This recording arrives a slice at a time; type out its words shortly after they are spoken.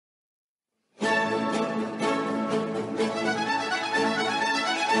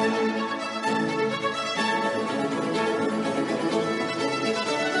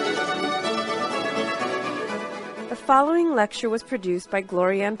following lecture was produced by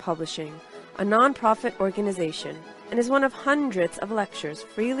Glorianne Publishing, a non-profit organization, and is one of hundreds of lectures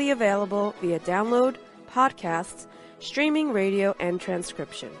freely available via download, podcasts, streaming radio, and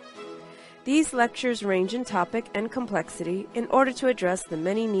transcription. These lectures range in topic and complexity in order to address the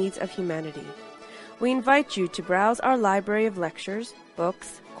many needs of humanity. We invite you to browse our library of lectures,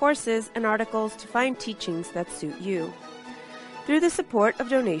 books, courses, and articles to find teachings that suit you. Through the support of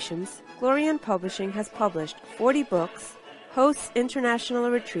donations, Glorianne Publishing has published 40 books, hosts international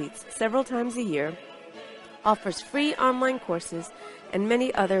retreats several times a year, offers free online courses, and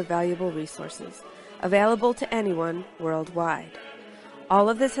many other valuable resources, available to anyone worldwide. All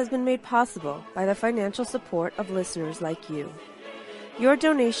of this has been made possible by the financial support of listeners like you. Your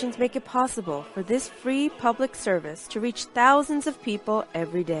donations make it possible for this free public service to reach thousands of people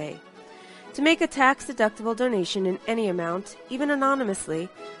every day. To make a tax-deductible donation in any amount, even anonymously,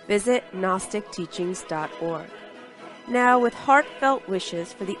 visit GnosticTeachings.org. Now, with heartfelt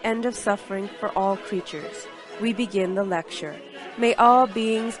wishes for the end of suffering for all creatures, we begin the lecture. May all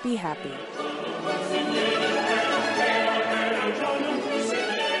beings be happy.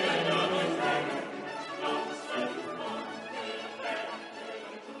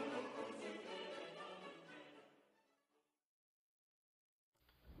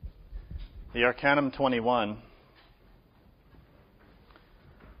 The Arcanum 21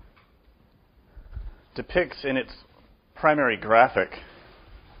 depicts in its primary graphic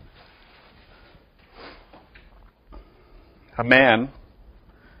a man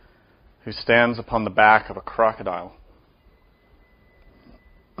who stands upon the back of a crocodile.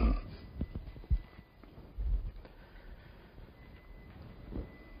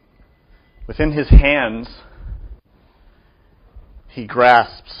 Within his hands, he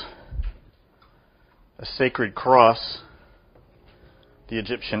grasps a sacred cross, the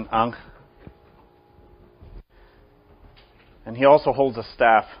Egyptian Ankh, and he also holds a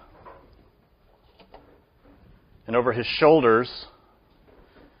staff. And over his shoulders,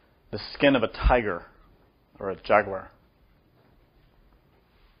 the skin of a tiger or a jaguar.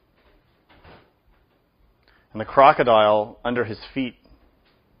 And the crocodile under his feet,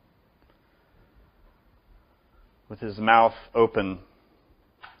 with his mouth open,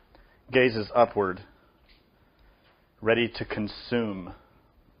 gazes upward, ready to consume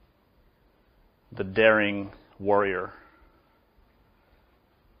the daring warrior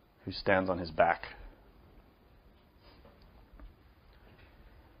who stands on his back.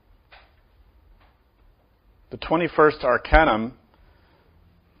 The 21st Arcanum,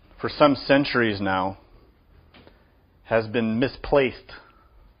 for some centuries now, has been misplaced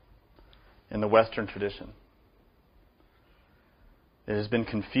in the Western tradition. It has been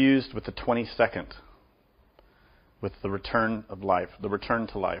confused with the 22nd, with the return of life, the return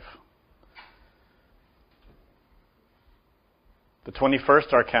to life. The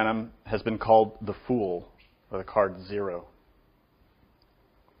 21st Arcanum has been called the Fool, or the card 0.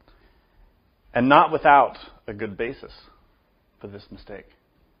 And not without a good basis for this mistake.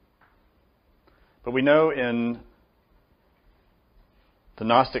 But we know in the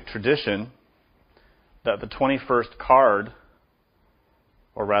Gnostic tradition that the 21st card,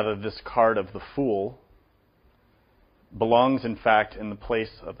 or rather this card of the Fool, belongs in fact in the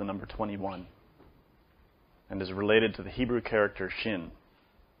place of the number 21 and is related to the Hebrew character Shin.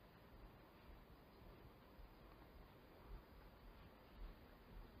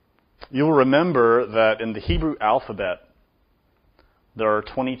 You will remember that in the Hebrew alphabet there are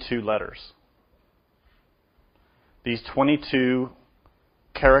 22 letters. These 22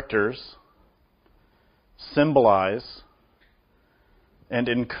 characters symbolize and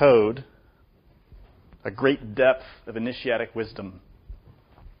encode a great depth of initiatic wisdom.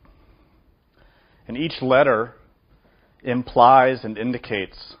 And each letter implies and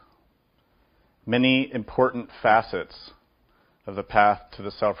indicates many important facets of the path to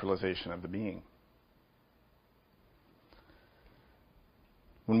the self-realization of the being.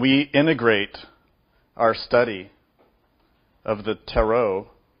 When we integrate our study of the Tarot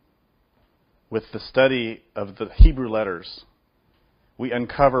with the study of the Hebrew letters, we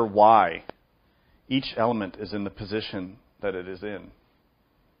uncover why each element is in the position that it is in.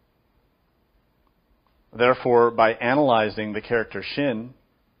 Therefore, by analyzing the character Shin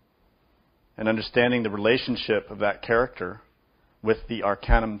and understanding the relationship of that character with the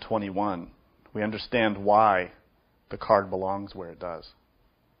Arcanum 21, we understand why the card belongs where it does.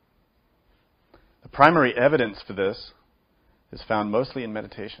 The primary evidence for this is found mostly in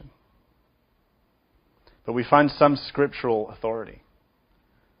meditation. But we find some scriptural authority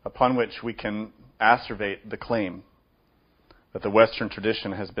upon which we can acerbate the claim that the Western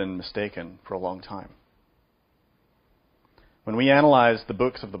tradition has been mistaken for a long time. When we analyze the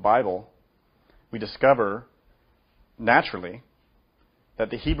books of the Bible, we discover, naturally, that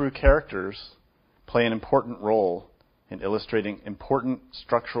the Hebrew characters play an important role in illustrating important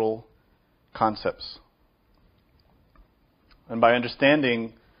structural concepts. And by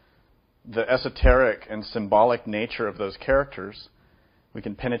understanding the esoteric and symbolic nature of those characters, we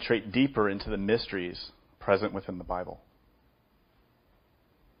can penetrate deeper into the mysteries present within the Bible.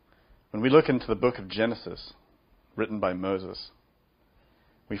 When we look into the book of Genesis, written by Moses,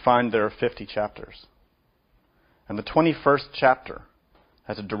 we find there are 50 chapters. And the 21st chapter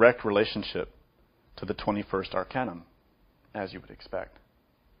has a direct relationship to the 21st Arcanum, as you would expect.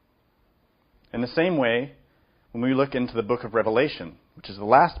 In the same way, when we look into the book of Revelation, which is the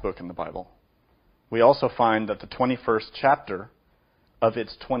last book in the Bible, we also find that the 21st chapter of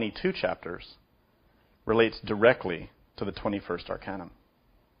its 22 chapters relates directly to the 21st Arcanum.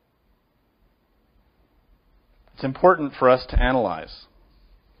 It's important for us to analyze,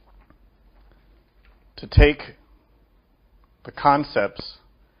 to take the concepts,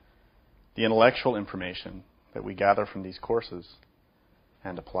 the intellectual information that we gather from these courses,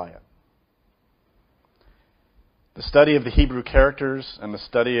 and apply it. The study of the Hebrew characters and the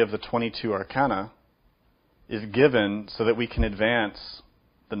study of the 22 Arcana is given so that we can advance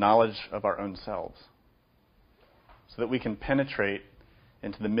the knowledge of our own selves, so that we can penetrate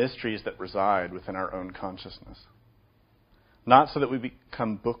into the mysteries that reside within our own consciousness. Not so that we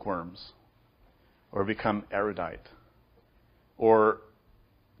become bookworms or become erudite or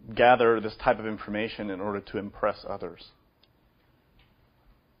gather this type of information in order to impress others.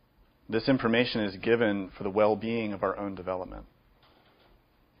 This information is given for the well-being of our own development.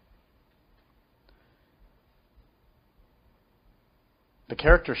 The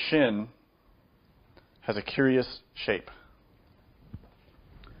character Shin has a curious shape.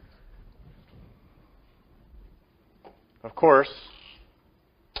 Of course,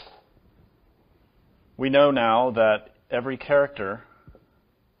 we know now that every character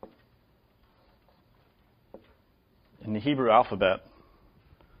in the Hebrew alphabet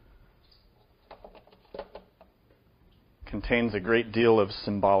contains a great deal of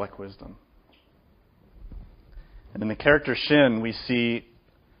symbolic wisdom. And in the character Shin, we see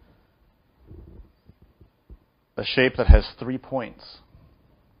a shape that has 3 points.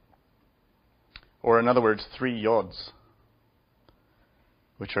 Or in other words, 3 yods,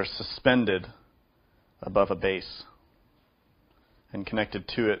 which are suspended above a base and connected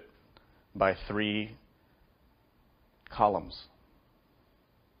to it by 3 columns,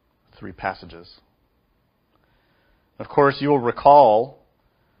 3 passages. Of course, you will recall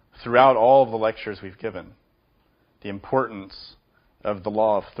throughout all of the lectures we've given the importance of the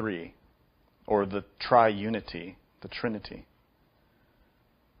law of 3, or the triunity, the Trinity.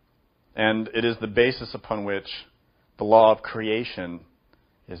 And it is the basis upon which the law of creation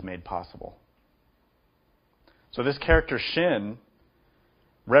is made possible. So this character Shin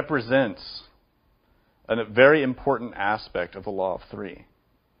represents a very important aspect of the law of 3,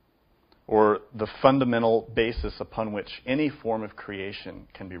 or the fundamental basis upon which any form of creation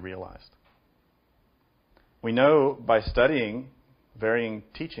can be realized. We know by studying varying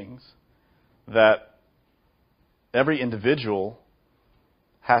teachings that every individual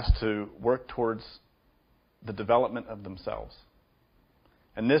has to work towards the development of themselves.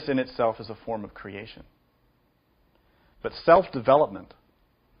 And this in itself is a form of creation. But self-development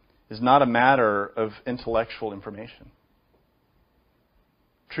is not a matter of intellectual information.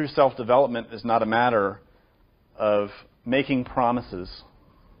 True self-development is not a matter of making promises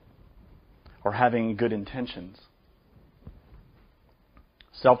or having good intentions.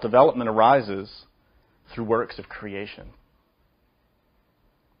 Self-development arises through works of creation,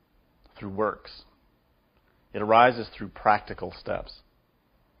 through works. It arises through practical steps.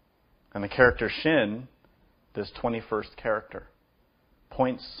 And the character Shin, this 21st character,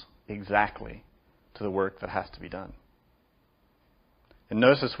 points exactly to the work that has to be done. In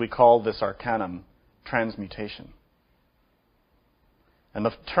Gnosis, we call this Arcanum transmutation. And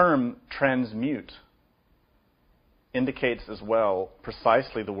the term transmute indicates as well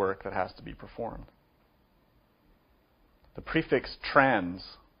precisely the work that has to be performed. The prefix trans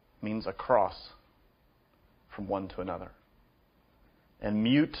means across from one to another. And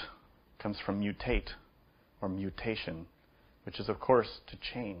mute comes from mutate or mutation, which is, of course, to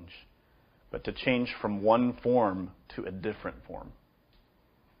change, but to change from one form to a different form.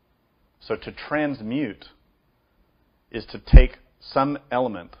 So to transmute is to take some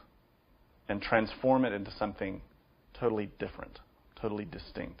element and transform it into something totally different, totally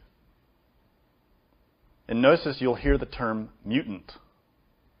distinct. In Gnosis, you'll hear the term mutant.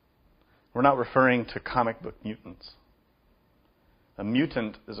 We're not referring to comic book mutants. A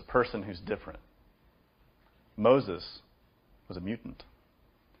mutant is a person who's different. Moses was a mutant.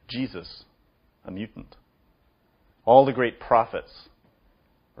 Jesus, a mutant. All the great prophets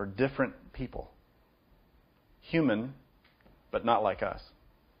are different people. Human, but not like us.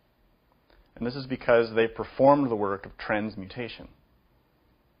 And this is because they performed the work of transmutation.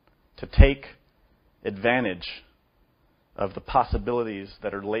 To take advantage of the possibilities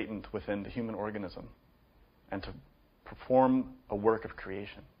that are latent within the human organism and to perform a work of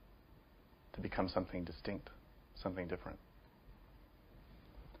creation, to become something distinct, something different.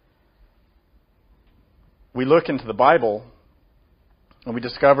 We look into the Bible and we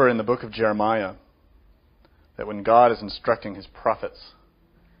discover in the book of Jeremiah that when God is instructing his prophets,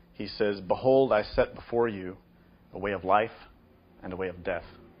 he says, "Behold, I set before you a way of life and a way of death."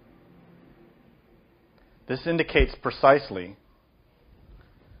 This indicates precisely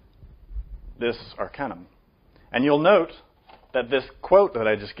this Arcanum. And you'll note that this quote that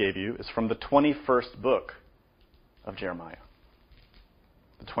I just gave you is from the 21st book of Jeremiah,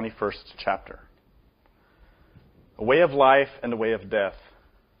 the 21st chapter. A way of life and a way of death.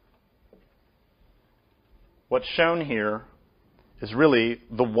 What's shown here is really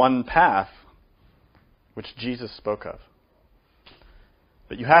the one path which Jesus spoke of.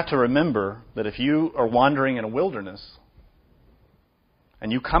 But you have to remember that if you are wandering in a wilderness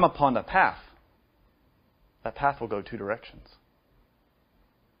and you come upon a path, that path will go two directions,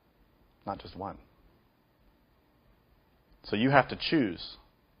 not just one. So you have to choose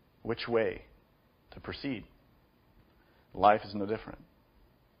which way to proceed. Life is no different.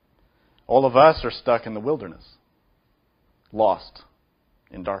 All of us are stuck in the wilderness, lost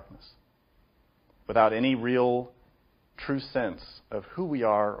in darkness, without any real true sense of who we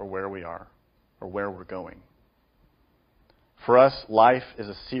are or where we're going. For us, life is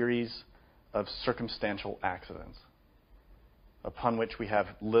a series of circumstantial accidents upon which we have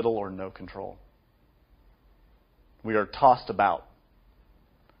little or no control. We are tossed about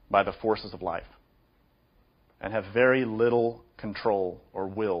by the forces of life and have very little control or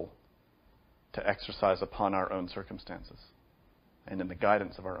will to exercise upon our own circumstances and in the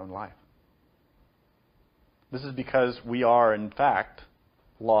guidance of our own life. This is because we are, in fact,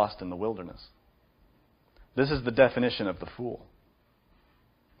 lost in the wilderness. This is the definition of the fool.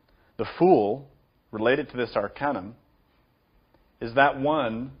 The fool, related to this Arcanum, is that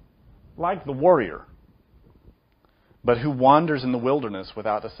one like the warrior, but who wanders in the wilderness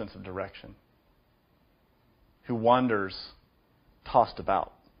without a sense of direction, who wanders tossed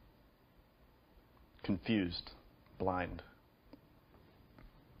about, confused, blind.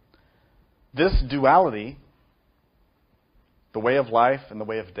 This duality, the way of life and the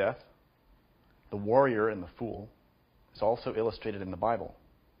way of death, the warrior and the fool, is also illustrated in the Bible.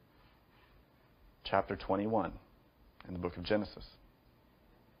 Chapter 21 in the book of Genesis.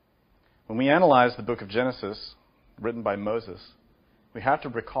 When we analyze the book of Genesis, written by Moses, we have to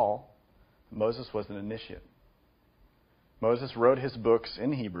recall Moses was an initiate. Moses wrote his books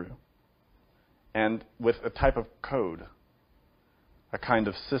in Hebrew and with a type of code, a kind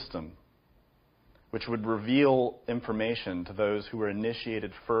of system, which would reveal information to those who were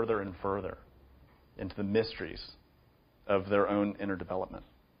initiated further and further into the mysteries of their own inner development,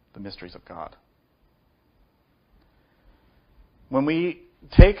 the mysteries of God. When we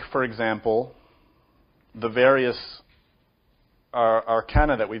take, for example, the various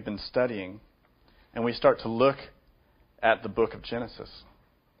arcana that we've been studying, and we start to look at the book of Genesis,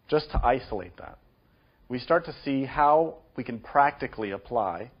 just to isolate that, we start to see how we can practically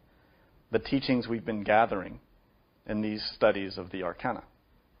apply the teachings we've been gathering in these studies of the Arcana.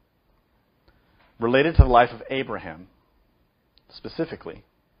 Related to the life of Abraham, specifically,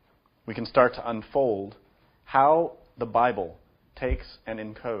 we can start to unfold how the Bible takes and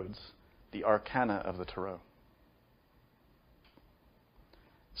encodes the Arcana of the Tarot.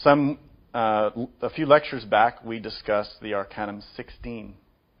 A few lectures back, we discussed the Arcanum 16.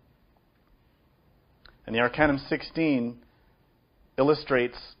 And the Arcanum 16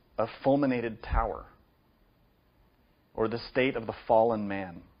 illustrates a fulminated tower, or the state of the fallen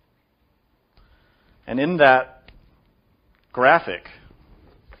man. And in that graphic,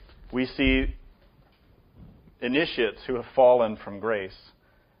 we see initiates who have fallen from grace,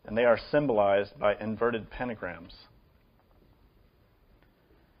 and they are symbolized by inverted pentagrams.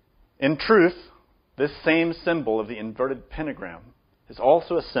 In truth, this same symbol of the inverted pentagram is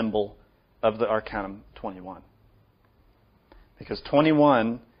also a symbol of the Arcanum 21. Because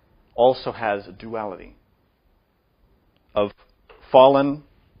 21 also has a duality of fallen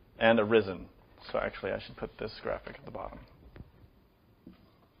and arisen. So actually, I should put this graphic at the bottom.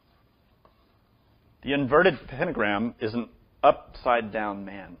 The inverted pentagram isn't upside down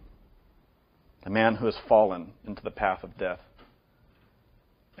man, a man who has fallen into the path of death.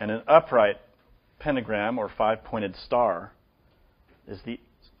 And an upright pentagram or five-pointed star is the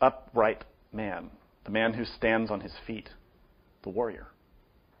upright man, the man who stands on his feet, the warrior.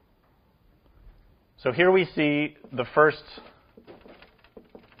 So here we see the first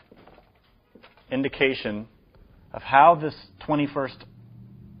indication of how this 21st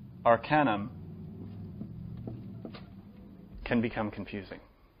Arcanum can become confusing.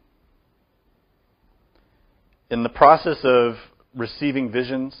 In the process of receiving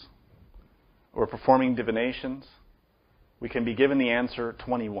visions or performing divinations, we can be given the answer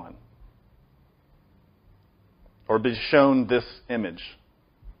 21, or be shown this image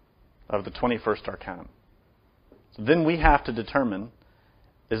of the 21st Arcanum. So then we have to determine,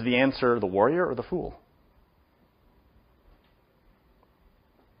 is the answer the warrior or the fool?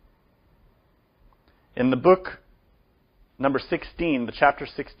 In the book number 16, the chapter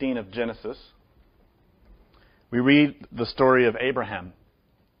 16 of Genesis, we read the story of Abraham.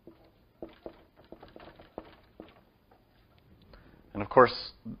 And of course,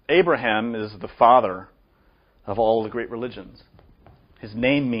 Abraham is the father of all the great religions. His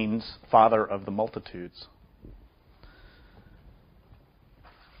name means father of the multitudes.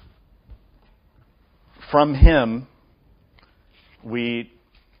 From him, we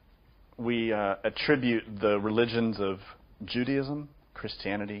attribute the religions of Judaism,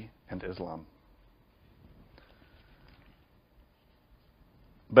 Christianity, and Islam.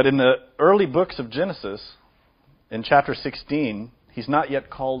 But in the early books of Genesis, in chapter 16, he's not yet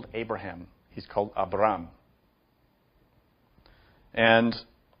called Abraham. He's called Abram. And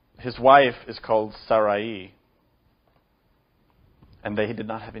his wife is called Sarai. And they did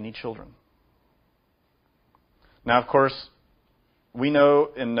not have any children. Now, of course, we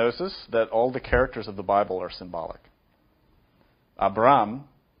know in Gnosis that all the characters of the Bible are symbolic. Abram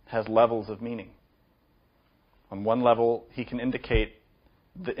has levels of meaning. On one level, he can indicate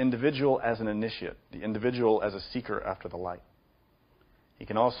the individual as an initiate, the individual as a seeker after the light. He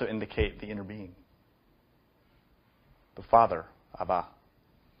can also indicate the inner being, the Father, Abba.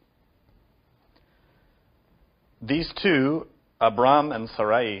 These two, Abram and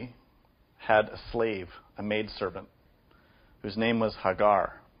Sarai, had a slave, a maidservant, whose name was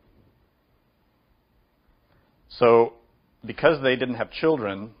Hagar. So, because they didn't have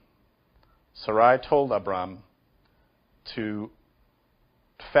children, Sarai told Abram to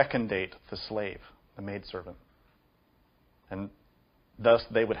fecundate the slave, the maidservant, and thus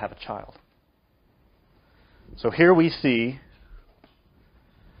they would have a child. So here we see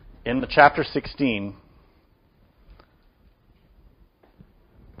in the chapter 16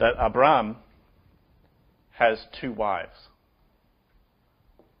 that Abram has two wives.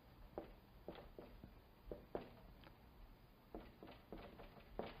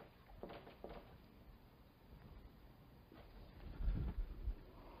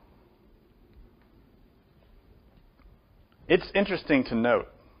 It's interesting to note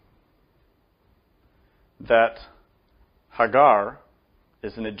that Hagar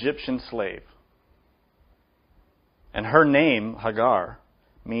is an Egyptian slave. And her name, Hagar,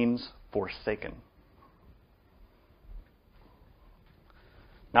 means forsaken.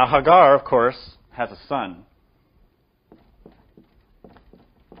 Now, Hagar, of course, has a son.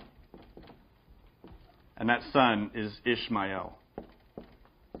 And that son is Ishmael.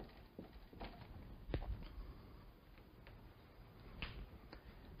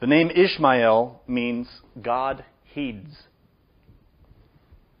 The name Ishmael means God heeds.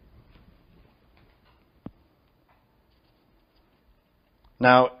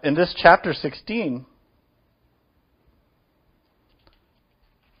 Now, in this chapter 16,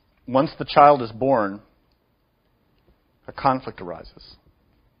 once the child is born, a conflict arises.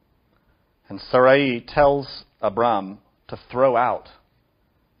 And Sarai tells Abram to throw out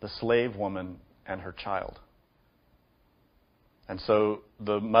the slave woman and her child. And so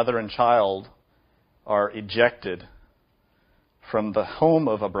the mother and child are ejected from the home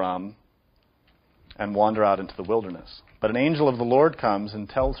of Abram and wander out into the wilderness. But an angel of the Lord comes and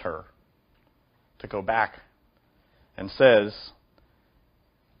tells her to go back and says,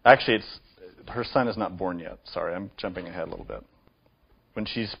 actually, her son is not born yet. Sorry, I'm jumping ahead a little bit. When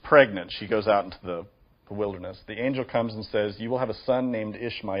she's pregnant, she goes out into the wilderness. The angel comes and says, you will have a son named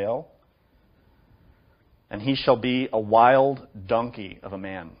Ishmael, and he shall be a wild donkey of a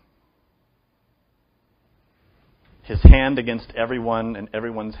man. His hand against everyone, and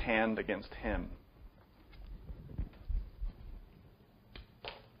everyone's hand against him.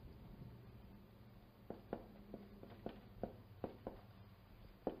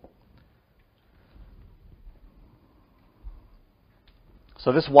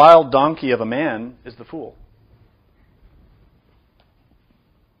 So this wild donkey of a man is the fool.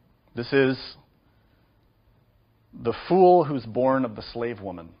 This is the fool who's born of the slave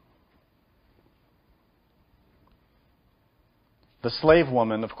woman. The slave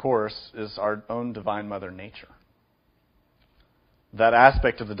woman, of course, is our own Divine Mother Nature. That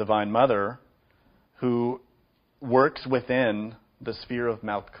aspect of the Divine Mother who works within the sphere of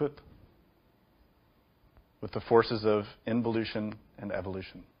Malkut with the forces of involution and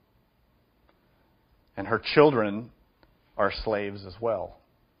evolution. And her children are slaves as well.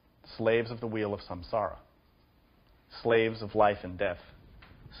 Slaves of the wheel of samsara. Slaves of life and death.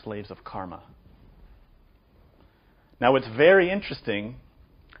 Slaves of karma. Now, what's very interesting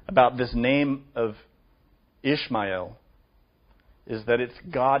about this name of Ishmael is that it's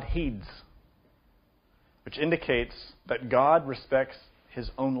God heeds, which indicates that God respects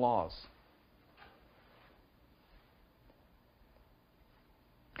his own laws.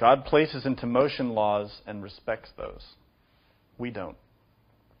 God places into motion laws and respects those. We don't.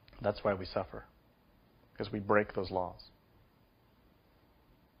 That's why we suffer, because we break those laws.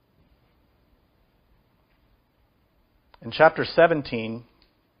 In chapter 17,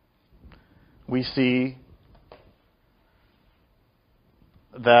 we see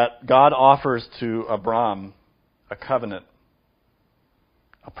that God offers to Abram a covenant,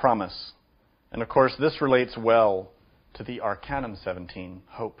 a promise. And of course, this relates well to the Arcanum 17,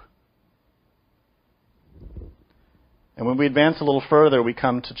 hope. And when we advance a little further, we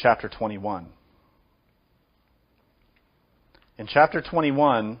come to chapter 21. In chapter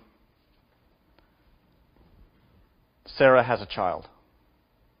 21, Sarah has a child.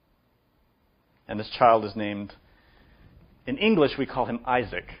 And this child is named, in English we call him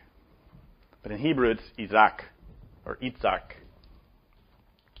Isaac. But in Hebrew it's Isaac, or Itzak.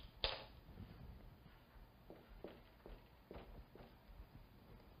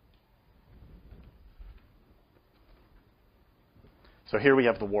 So here we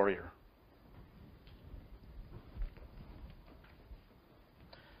have the warrior.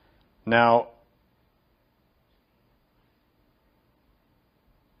 Now,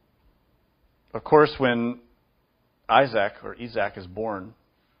 of course, when Isaac is born,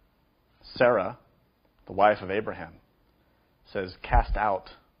 Sarah, the wife of Abraham, says, "Cast out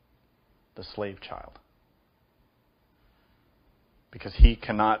the slave child, because he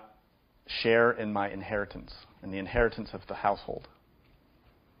cannot share in my inheritance, in the inheritance of the household."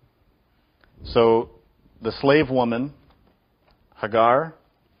 So the slave woman, Hagar,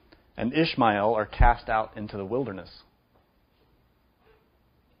 and Ishmael are cast out into the wilderness.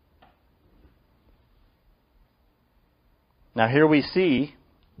 Now here we see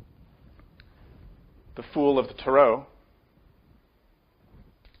the fool of the Tarot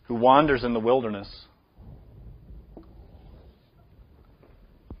who wanders in the wilderness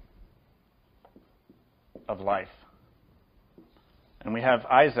of life. And we have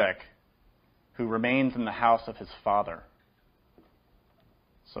Isaac who remains in the house of his father.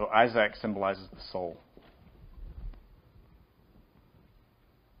 So Isaac symbolizes the soul.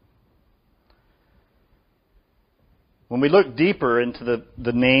 When we look deeper into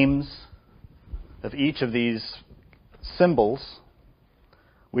the names of each of these symbols,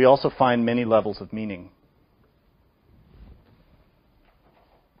 we also find many levels of meaning.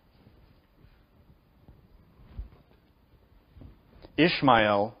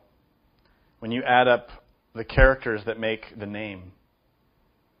 Ishmael, when you add up the characters that make the name,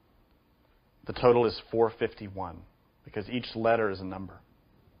 the total is 451, because each letter is a number.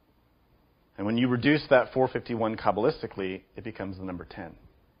 And when you reduce that 451 Kabbalistically, it becomes the number 10.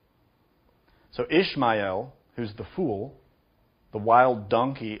 So Ishmael, who's the fool, the wild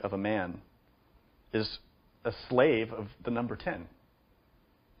donkey of a man, is a slave of the number 10,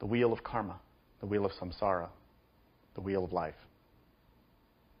 the wheel of karma, the wheel of samsara, the wheel of life.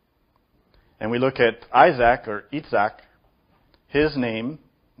 And we look at Isaac, or Itzak, his name,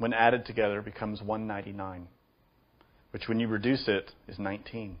 when added together, becomes 199, which when you reduce it is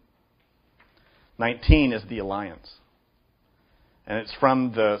 19. 19 is the alliance. And it's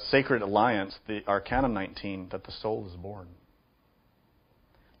from the sacred alliance, the Arcanum 19, that the soul is born.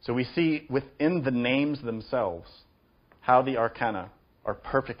 So we see within the names themselves how the Arcana are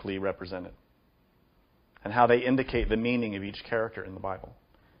perfectly represented and how they indicate the meaning of each character in the Bible.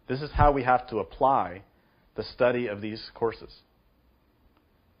 This is how we have to apply the study of these courses,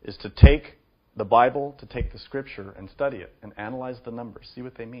 is to take the Bible, to take the Scripture and study it and analyze the numbers, see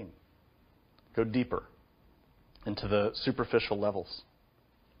what they mean. Go deeper into the superficial levels.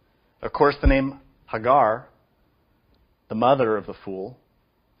 Of course, the name Hagar, the mother of the fool,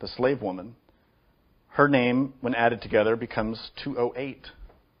 the slave woman, her name, when added together, becomes 208,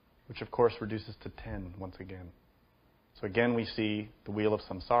 which of course reduces to 10 once again. So again, we see the wheel of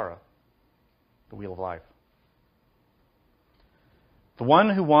samsara, the wheel of life. The one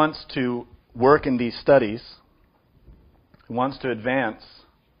who wants to work in these studies, who wants to advance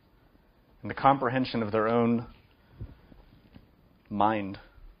in the comprehension of their own mind,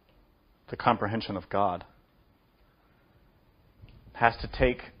 the comprehension of God, has to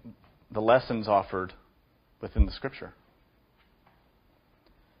take the lessons offered within the Scripture.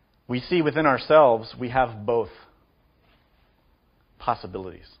 We see within ourselves we have both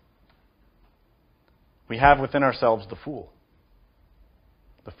possibilities. We have within ourselves the fool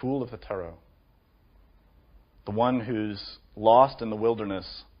of the tarot, the one who's lost in the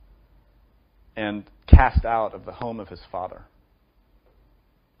wilderness and cast out of the home of his father.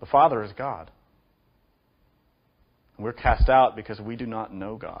 The Father is God. We're cast out because we do not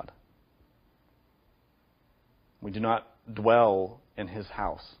know God. We do not dwell in His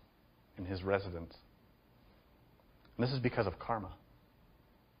house, in His residence. And this is because of karma.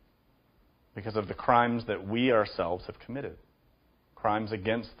 Because of the crimes that we ourselves have committed. Crimes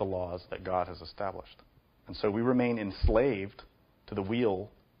against the laws that God has established. And so we remain enslaved to the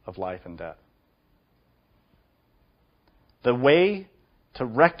wheel of life and death. The way to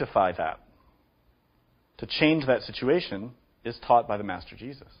rectify that, to change that situation, is taught by the Master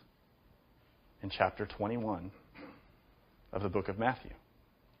Jesus in chapter 21 of the book of Matthew.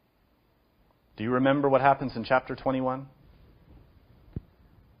 Do you remember what happens in chapter 21?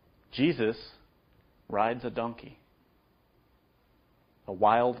 Jesus rides a donkey, a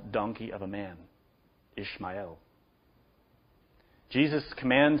wild donkey of a man, Ishmael. Jesus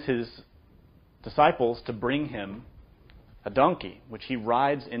commands his disciples to bring him a donkey, which he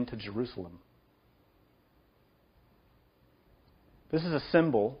rides into Jerusalem. This is a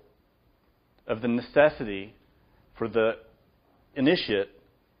symbol of the necessity for the initiate,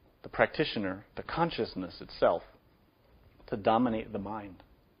 the practitioner, the consciousness itself, to dominate the mind,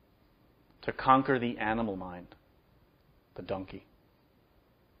 to conquer the animal mind, the donkey.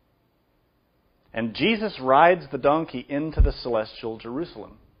 And Jesus rides the donkey into the celestial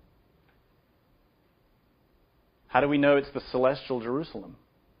Jerusalem. How do we know it's the celestial Jerusalem?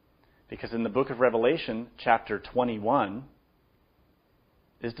 Because in the book of Revelation, chapter 21,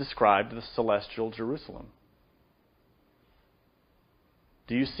 is described the celestial Jerusalem.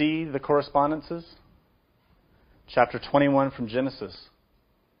 Do you see the correspondences? Chapter 21 from Genesis,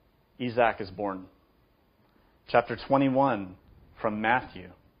 Isaac is born. Chapter 21 from Matthew,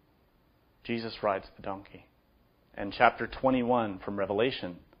 Jesus rides the donkey. And chapter 21 from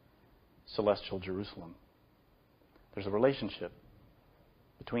Revelation, celestial Jerusalem. There's a relationship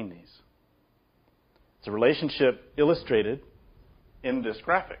between these. It's a relationship illustrated in this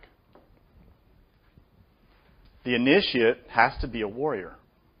graphic. The initiate has to be a warrior,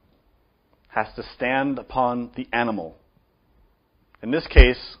 has to stand upon the animal. In this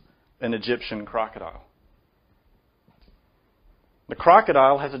case, an Egyptian crocodile. The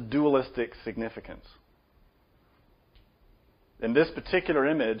crocodile has a dualistic significance. In this particular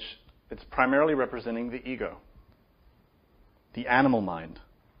image, it's primarily representing the ego, the animal mind.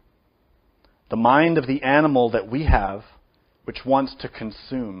 The mind of the animal that we have, which wants to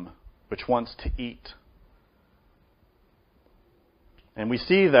consume, which wants to eat. And we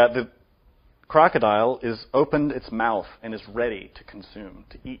see that the crocodile is opened its mouth and is ready to consume,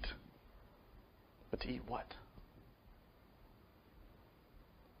 to eat. But to eat what?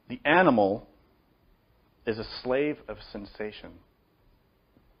 The animal is a slave of sensation.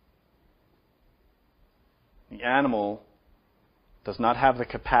 The animal does not have the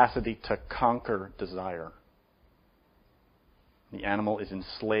capacity to conquer desire. The animal is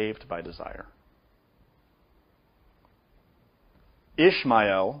enslaved by desire.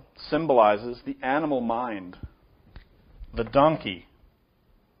 Ishmael symbolizes the animal mind, the donkey,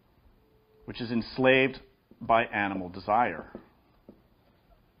 which is enslaved by animal desire.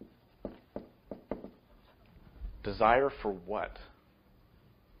 Desire for what?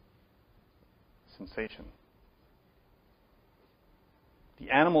 Sensation. The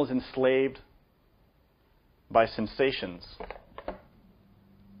animal is enslaved by sensations.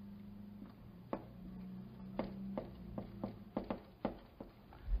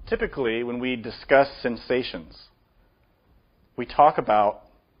 Typically, when we discuss sensations, we talk about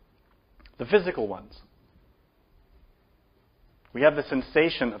the physical ones. We have the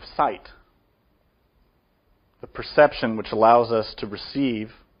sensation of sight, the perception which allows us to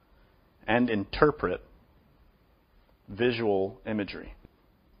receive and interpret visual imagery.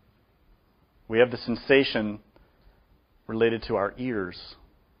 We have the sensation related to our ears.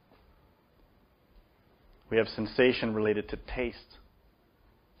 We have sensation related to taste,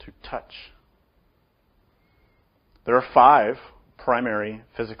 to touch. There are 5 primary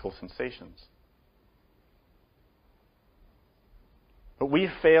physical sensations. But we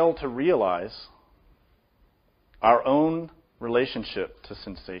fail to realize our own relationship to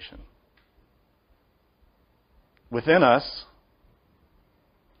sensation. Within us,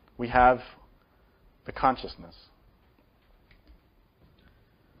 we have the consciousness.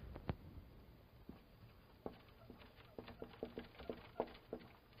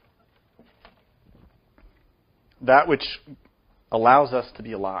 That which allows us to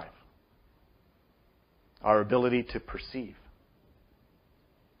be alive. Our ability to perceive.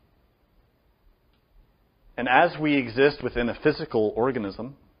 And as we exist within a physical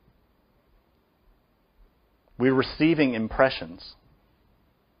organism, we're receiving impressions,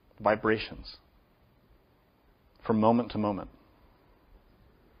 vibrations, from moment to moment.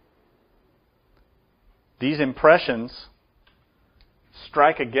 These impressions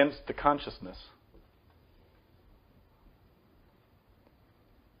strike against the consciousness.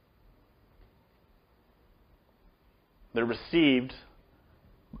 They're received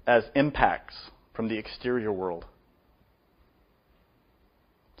as impacts from the exterior world.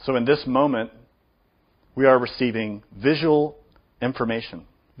 So in this moment, we are receiving visual information,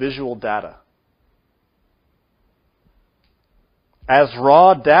 visual data. As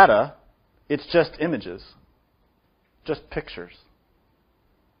raw data, it's just images, just pictures.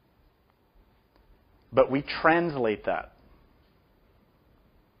 But we translate that.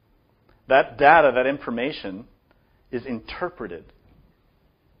 That data, that information, is interpreted.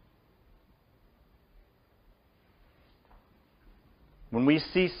 When we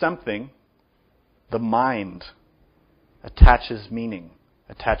see something, the mind attaches meaning,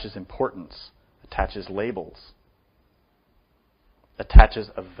 attaches importance, attaches labels, attaches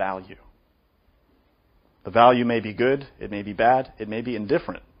a value. The value may be good, it may be bad, it may be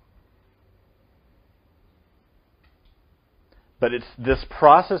indifferent. But it's this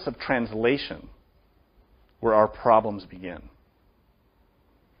process of translation where our problems begin.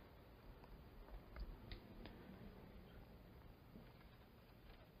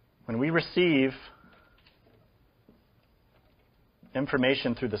 When we receive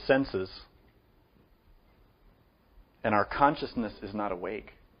information through the senses and our consciousness is not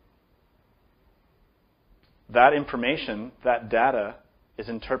awake, that information, that data, is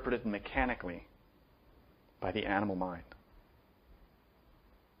interpreted mechanically by the animal mind,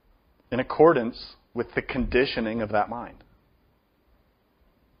 in accordance with the conditioning of that mind.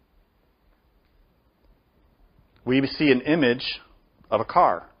 We see an image of a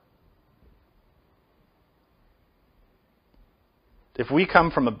car. If we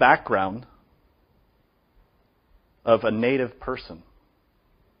come from a background of a native person,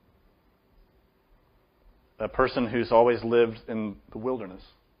 a person who's always lived in the wilderness,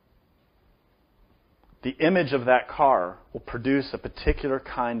 the image of that car will produce a particular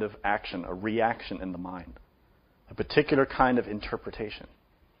kind of action, a reaction in the mind, a particular kind of interpretation,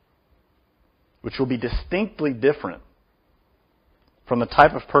 which will be distinctly different from the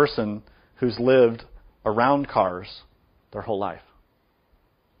type of person who's lived around cars their whole life.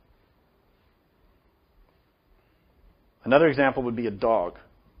 Another example would be a dog.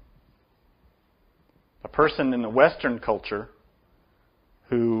 A person in the Western culture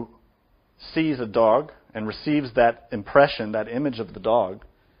who sees a dog and receives that impression, that image of the dog,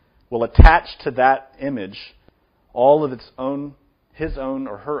 will attach to that image all of his own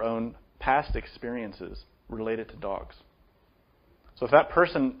or her own past experiences related to dogs. So if that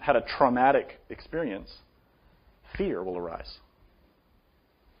person had a traumatic experience, fear will arise.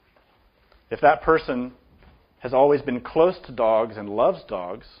 If that person has always been close to dogs and loves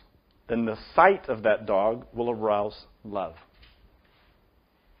dogs, then the sight of that dog will arouse love,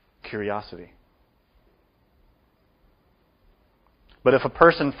 curiosity. But if a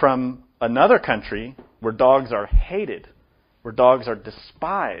person from another country where dogs are hated, where dogs are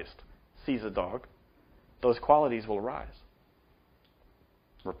despised, sees a dog, those qualities will arise.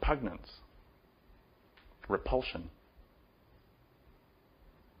 Repugnance, repulsion.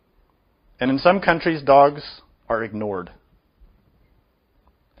 And in some countries, dogs are ignored.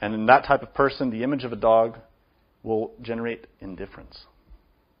 And in that type of person, the image of a dog will generate indifference.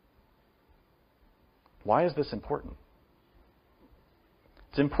 Why is this important?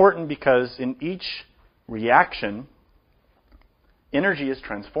 It's important because in each reaction, energy is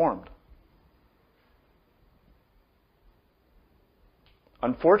transformed.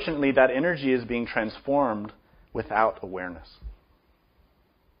 Unfortunately, that energy is being transformed without awareness.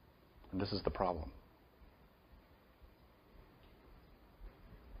 And this is the problem.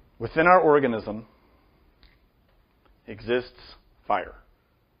 Within our organism, exists fire.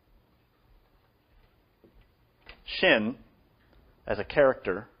 Shin, as a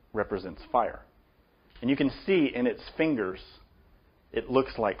character, represents fire. And you can see in its fingers, it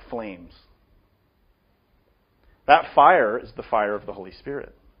looks like flames. That fire is the fire of the Holy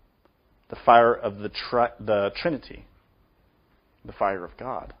Spirit, the fire of the Trinity, the fire of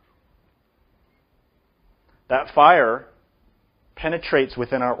God. That fire penetrates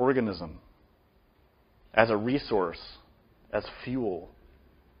within our organism as a resource, as fuel.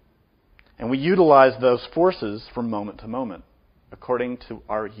 And we utilize those forces from moment to moment according to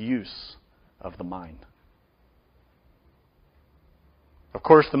our use of the mind. Of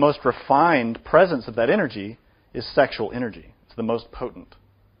course, the most refined presence of that energy is sexual energy. It's the most potent.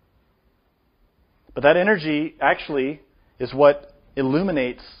 But that energy actually is what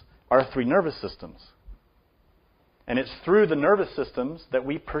illuminates our three nervous systems. And it's through the nervous systems that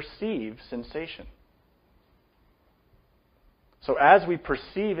we perceive sensation. So as we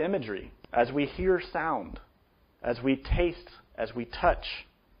perceive imagery, as we hear sound, as we taste, as we touch,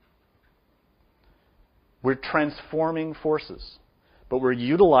 we're transforming forces. But we're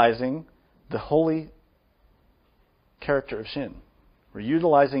utilizing the holy character of Shin. We're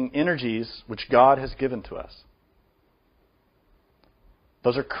utilizing energies which God has given to us.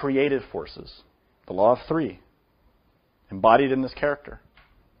 Those are creative forces. The law of three, embodied in this character.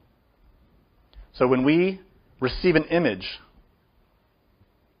 So when we receive an image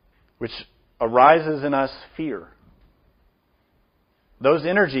which arises in us fear, those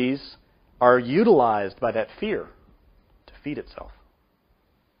energies are utilized by that fear to feed itself.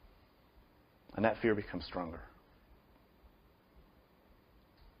 And that fear becomes stronger.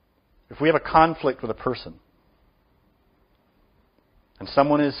 If we have a conflict with a person, and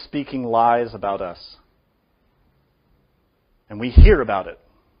someone is speaking lies about us, and we hear about it,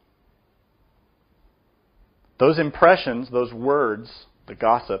 those impressions, those words, the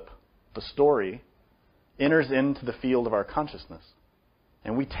gossip, the story, enters into the field of our consciousness.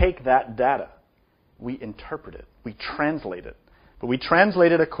 And we take that data, we interpret it, we translate it. But we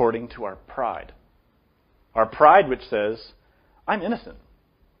translate it according to our pride. Our pride which says, I'm innocent.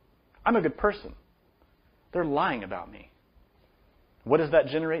 I'm a good person. They're lying about me. What does that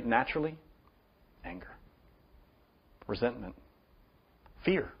generate naturally? Anger. Resentment.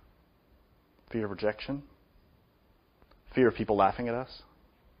 Fear. Fear of rejection. Fear of people laughing at us.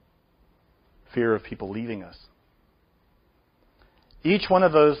 Fear of people leaving us. Each one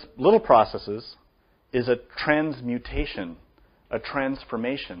of those little processes is a transmutation, a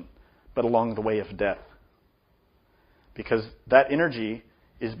transformation, but along the way of death. Because that energy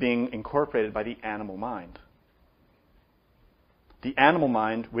is being incorporated by the animal mind. The animal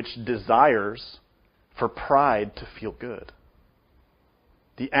mind which desires for pride to feel good.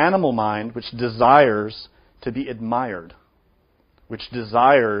 The animal mind which desires to be admired, which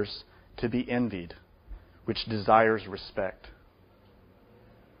desires to be envied, which desires respect.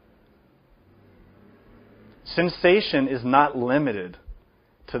 Sensation is not limited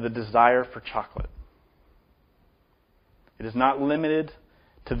to the desire for chocolate. It is not limited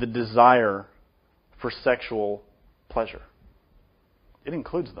to the desire for sexual pleasure. It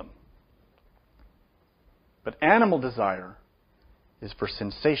includes them. But animal desire is for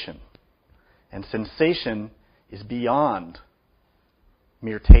sensation. And sensation is beyond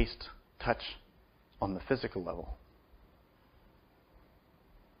mere taste, touch on the physical level.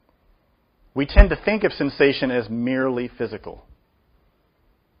 We tend to think of sensation as merely physical.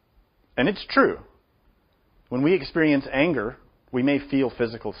 And it's true. When we experience anger, we may feel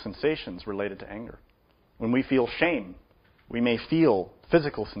physical sensations related to anger. When we feel shame, we may feel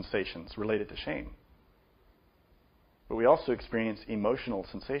physical sensations related to shame. But we also experience emotional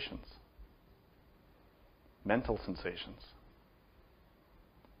sensations, mental sensations.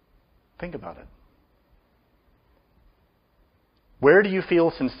 Think about it. Where do you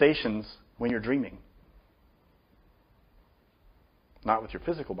feel sensations when you're dreaming? Not with your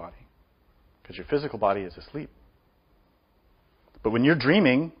physical body, because your physical body is asleep. But when you're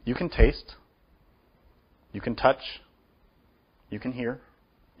dreaming, you can taste, you can touch, you can hear,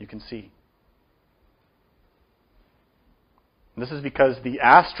 you can see. And this is because the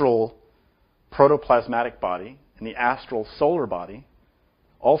astral protoplasmatic body and the astral solar body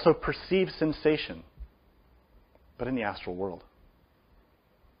also perceive sensation, but in the astral world.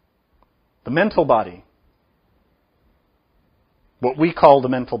 The mental body, what we call the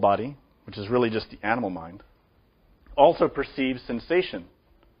mental body, which is really just the animal mind, also perceives sensation,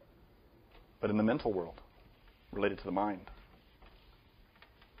 but in the mental world, related to the mind.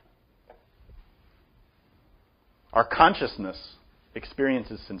 Our consciousness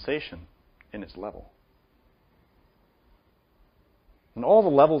experiences sensation in its level. And all the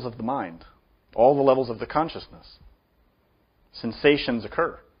levels of the mind, all the levels of the consciousness, sensations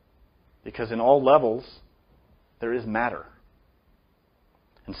occur. Because in all levels, there is matter.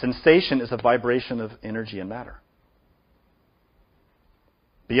 And sensation is a vibration of energy and matter.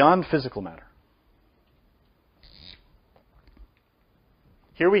 Beyond physical matter.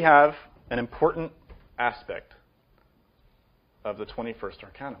 Here we have an important aspect of the 21st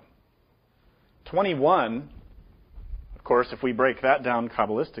Arcanum. 21, of course, if we break that down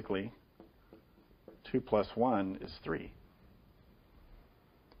Kabbalistically, 2 plus 1 is 3.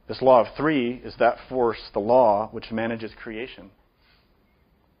 This law of 3 is that force, the law, which manages creation.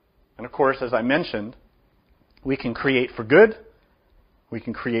 And of course, as I mentioned, we can create for good, we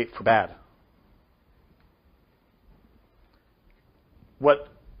can create for bad. What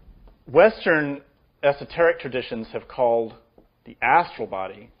Western esoteric traditions have called the astral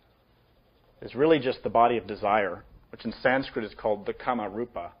body is really just the body of desire, which in Sanskrit is called the Kama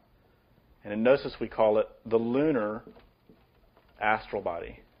Rupa. And in Gnosis we call it the lunar astral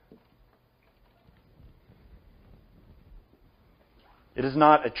body. It is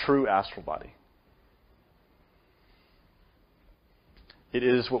not a true astral body. It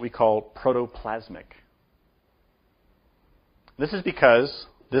is what we call protoplasmic. This is because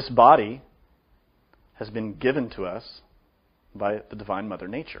this body has been given to us by the Divine Mother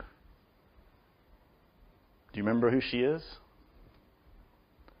Nature. Do you remember who she is?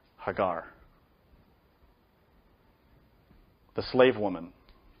 Hagar, the slave woman.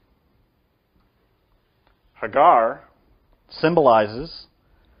 Hagar symbolizes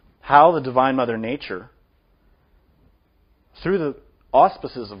how the Divine Mother Nature, through the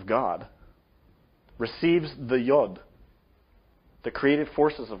auspices of God, receives the Yod, the creative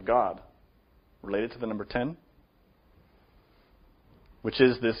forces of God, related to the number 10, which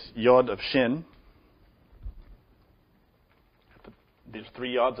is this Yod of Shin. There's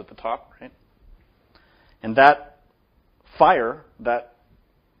 3 Yods at the top, right? And that fire, that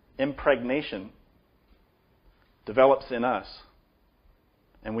impregnation, develops in us,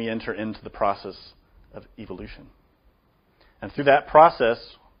 and we enter into the process of evolution. And through that process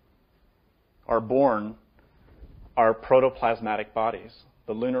are born our protoplasmatic bodies,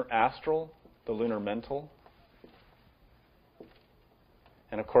 the lunar astral, the lunar mental,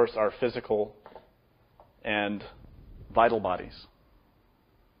 and of course our physical and vital bodies.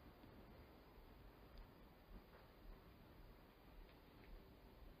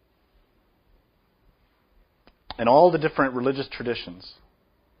 In all the different religious traditions,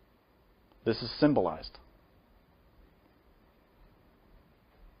 this is symbolized.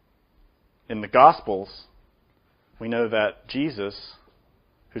 In the Gospels, we know that Jesus,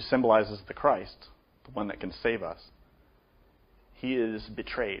 who symbolizes the Christ, the one that can save us, he is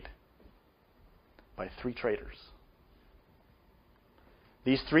betrayed by 3 traitors.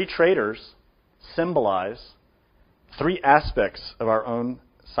 These 3 traitors symbolize 3 aspects of our own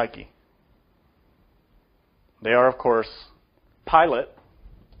psyche. They are, of course, Pilate,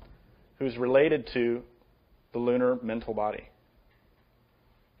 who's related to the lunar mental body,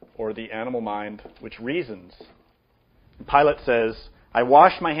 or the animal mind, which reasons. And Pilate says, I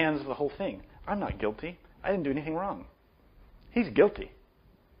wash my hands of the whole thing. I'm not guilty. I didn't do anything wrong. He's guilty.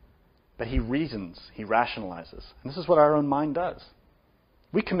 But he reasons, he rationalizes. And this is what our own mind does.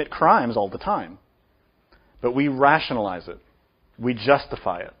 We commit crimes all the time, but we rationalize it. We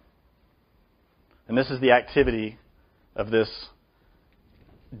justify it. And this is the activity of this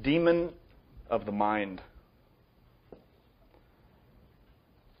demon of the mind.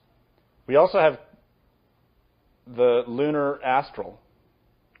 We also have the lunar astral,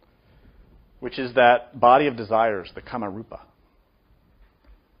 which is that body of desires, the Kama Rupa.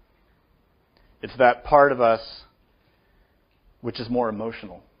 It's that part of us which is more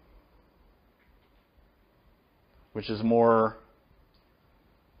emotional, which is more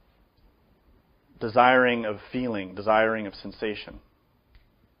desiring of feeling, desiring of sensation.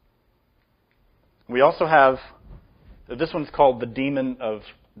 We also have, this one's called the demon of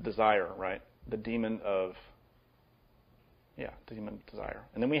desire, right? The demon of desire.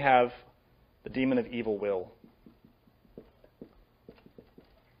 And then we have the demon of evil will,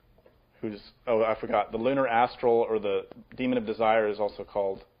 I forgot, the lunar astral, or the demon of desire, is also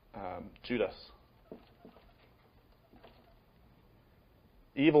called Judas.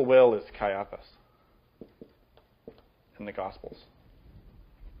 Evil will is Caiaphas in the Gospels.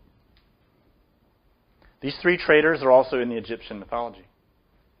 These 3 traitors are also in the Egyptian mythology.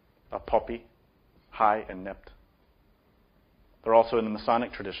 Apopi, Hai, and Nept. They're also in the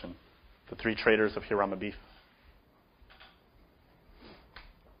Masonic tradition, the 3 traitors of Hiram-Abif.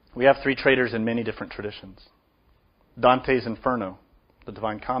 We have 3 traitors in many different traditions. Dante's Inferno, the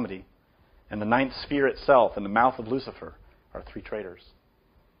Divine Comedy, and the ninth sphere itself and the mouth of Lucifer are three traitors.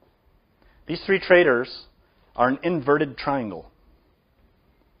 These three traitors are an inverted triangle.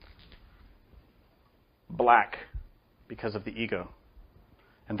 Black because of the ego.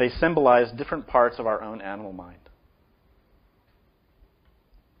 And they symbolize different parts of our own animal mind.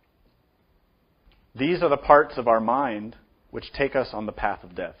 These are the parts of our mind which take us on the path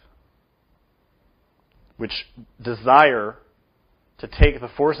of death, which desire to take the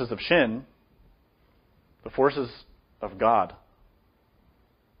forces of Shin, the forces of God,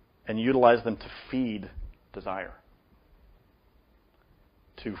 and utilize them to feed desire,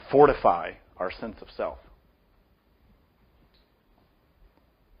 to fortify our sense of self,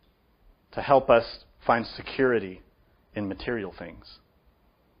 to help us find security in material things.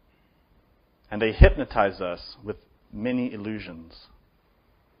 And they hypnotize us with many illusions.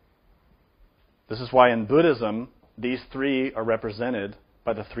 This is why in Buddhism, these three are represented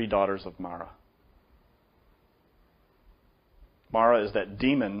by the three daughters of Mara. Mara is that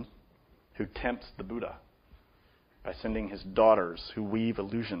demon who tempts the Buddha by sending his daughters who weave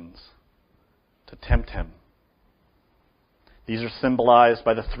illusions to tempt him. These are symbolized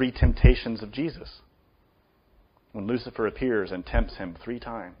by the three temptations of Jesus, when Lucifer appears and tempts him 3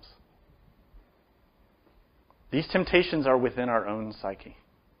 times. These temptations are within our own psyche.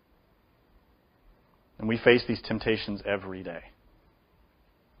 And we face these temptations every day.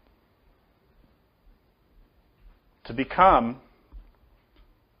 To become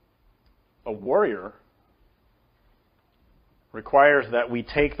a warrior requires that we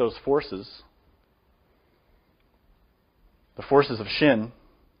take those forces, the forces of Shin,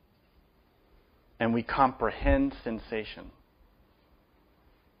 and we comprehend sensation.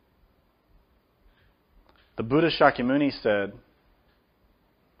 The Buddha Shakyamuni said,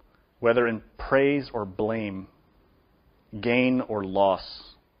 whether in praise or blame, gain or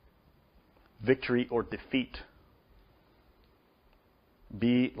loss, victory or defeat,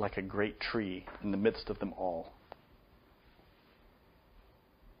 be like a great tree in the midst of them all.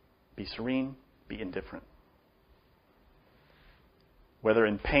 Be serene, be indifferent. Whether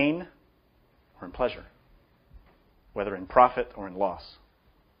in pain or in pleasure, whether in profit or in loss,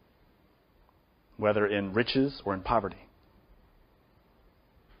 whether in riches or in poverty.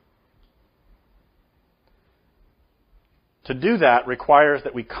 To do that requires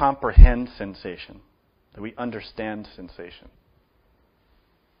that we comprehend sensation, that we understand sensation,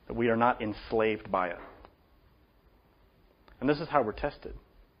 that we are not enslaved by it. And this is how we're tested.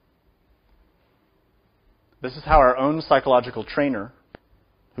 This is how our own psychological trainer,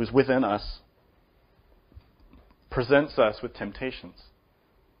 who's within us, presents us with temptations,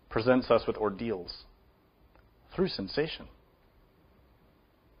 presents us with ordeals through sensation,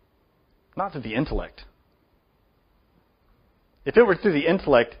 not through the intellect. If it were through the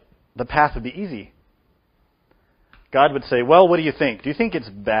intellect, the path would be easy. God would say, well, what do you think? Do you think it's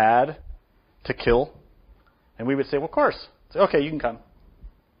bad to kill? And we would say, well, of course. Say, okay, you can come.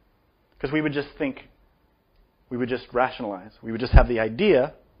 Because we would just think, we would just rationalize. We would just have the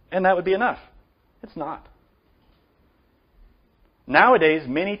idea, and that would be enough. It's not. Nowadays,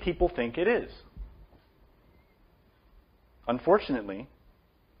 many people think it is. Unfortunately,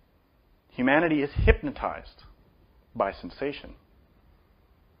 humanity is hypnotized by sensation.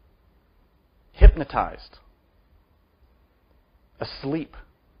 Hypnotized. Asleep.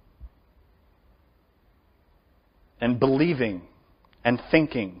 And believing and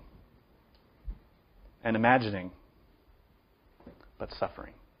thinking and imagining, but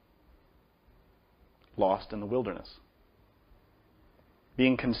suffering. Lost in the wilderness.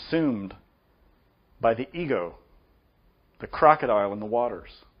 Being consumed by the ego, the crocodile in the waters.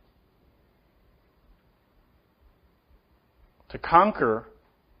 To conquer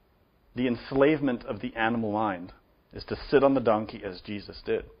the enslavement of the animal mind is to sit on the donkey as Jesus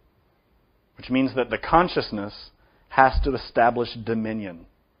did, which means that the consciousness has to establish dominion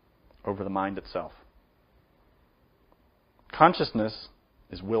over the mind itself. Consciousness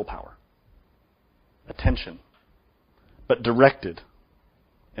is willpower, attention, but directed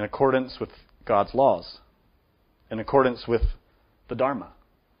in accordance with God's laws, in accordance with the Dharma,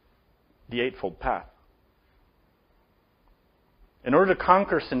 the Eightfold Path. In order to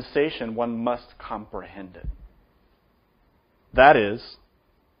conquer sensation, one must comprehend it. That is,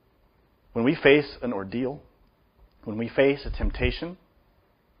 when we face an ordeal, when we face a temptation,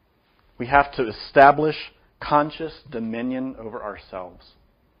 we have to establish conscious dominion over ourselves.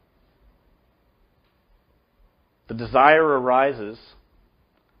 The desire arises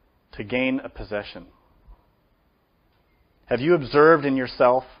to gain a possession. Have you observed in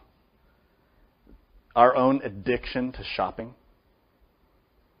yourself our own addiction to shopping?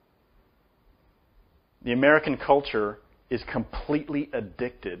 The American culture is completely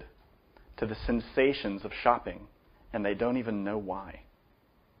addicted to the sensations of shopping, and they don't even know why.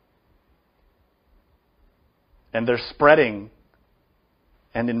 And they're spreading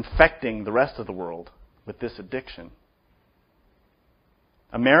and infecting the rest of the world with this addiction.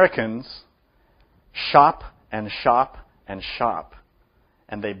 Americans shop and shop and shop,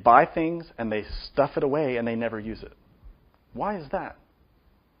 and they buy things and they stuff it away and they never use it. Why is that?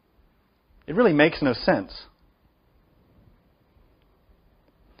 It really makes no sense.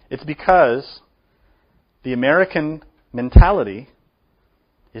 It's because the American mentality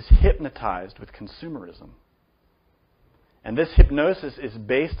is hypnotized with consumerism. And this hypnosis is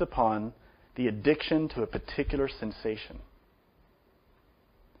based upon the addiction to a particular sensation.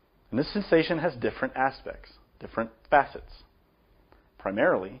 And this sensation has different aspects, different facets.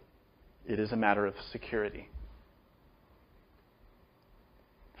 Primarily, it is a matter of security.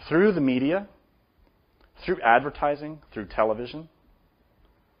 Through the media, through advertising, through television,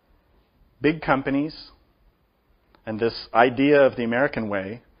 big companies and this idea of the American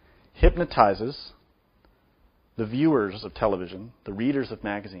way hypnotizes the viewers of television, the readers of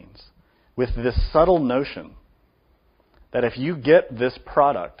magazines, with this subtle notion that if you get this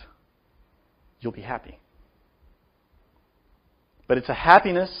product, you'll be happy. But it's a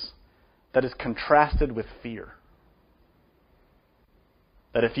happiness that is contrasted with fear.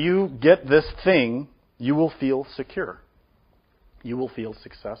 That if you get this thing, you will feel secure. You will feel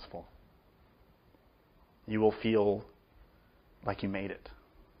successful. You will feel like you made it.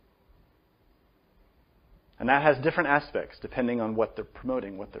 And that has different aspects depending on what they're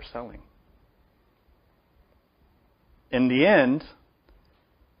promoting, what they're selling. In the end,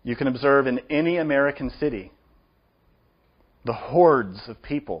 you can observe in any American city the hordes of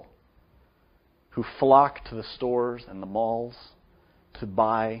people who flock to the stores and the malls to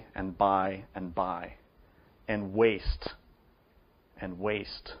buy and buy and buy and waste and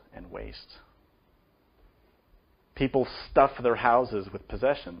waste and waste. People stuff their houses with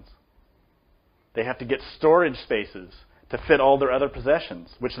possessions. They have to get storage spaces to fit all their other possessions,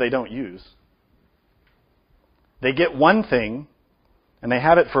 which they don't use. They get one thing, and they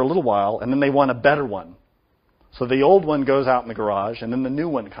have it for a little while, and then they want a better one. So the old one goes out in the garage, and then the new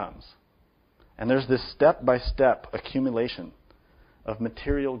one comes. And there's this step-by-step accumulation of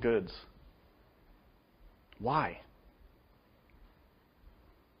material goods. Why?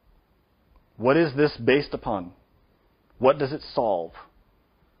 What is this based upon? What does it solve?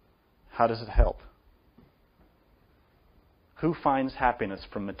 How does it help? Who finds happiness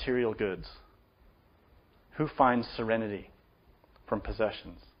from material goods? Who finds serenity from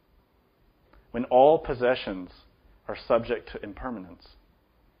possessions? When all possessions are subject to impermanence,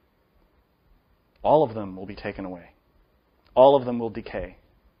 all of them will be taken away. All of them will decay.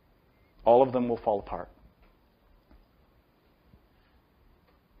 All of them will fall apart.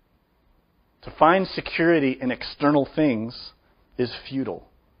 To find security in external things is futile.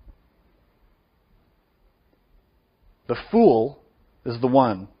 The fool is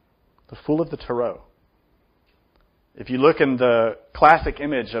the fool of the tarot. If you look in the classic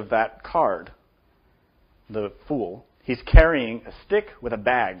image of that card, the fool, he's carrying a stick with a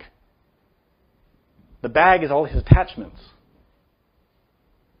bag. The bag is all his attachments.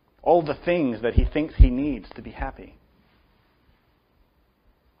 All the things that he thinks he needs to be happy.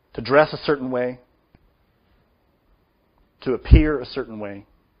 To dress a certain way. To appear a certain way.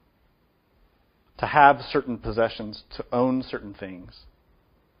 To have certain possessions. To own certain things.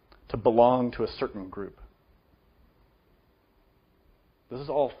 To belong to a certain group. This is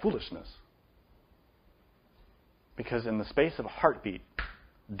all foolishness. Because in the space of a heartbeat,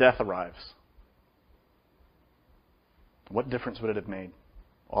 death arrives. What difference would it have made?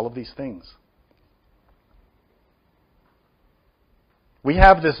 All of these things. We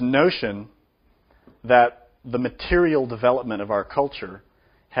have this notion that the material development of our culture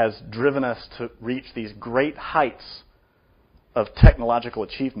has driven us to reach these great heights of technological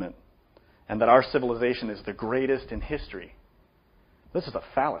achievement, and that our civilization is the greatest in history. This is a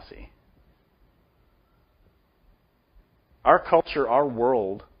fallacy. Our culture, our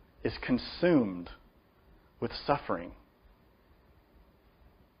world, is consumed with suffering.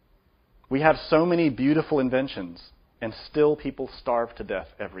 We have so many beautiful inventions, and still people starve to death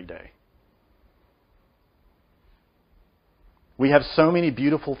every day. We have so many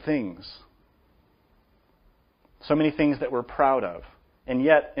beautiful things, so many things that we're proud of, and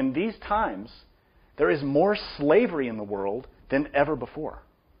yet in these times, there is more slavery in the world than ever before.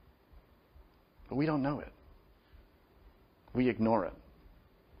 But we don't know it. We ignore it.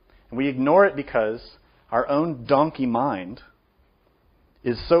 And we ignore it because our own donkey mind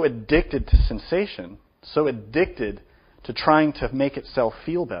is so addicted to sensation so addicted to trying to make itself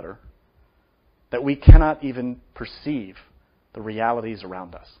feel better, that we cannot even perceive the realities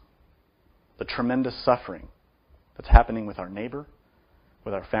around us. The tremendous suffering that's happening with our neighbor,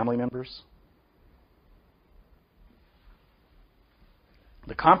 with our family members.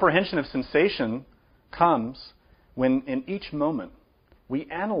 The comprehension of sensation comes when in each moment we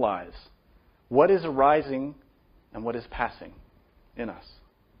analyze what is arising and what is passing in us.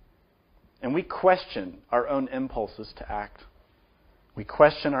 And we question our own impulses to act. We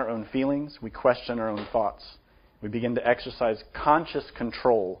question our own feelings. We question our own thoughts. We begin to exercise conscious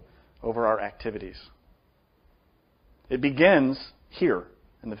control over our activities. It begins here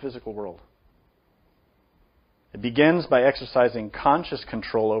in the physical world. It begins by exercising conscious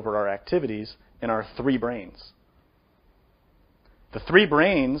control over our activities in our three brains. The three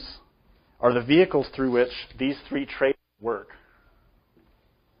brains are the vehicles through which these three traits work.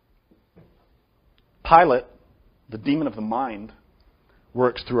 Pilate, the demon of the mind,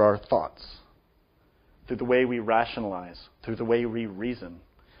 works through our thoughts, through the way we rationalize, through the way we reason.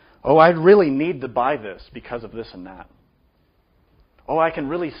 Oh, I really need to buy this because of this and that. Oh, I can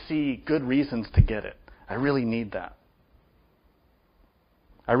really see good reasons to get it. I really need that.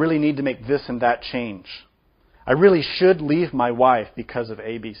 I really need to make this and that change. I really should leave my wife because of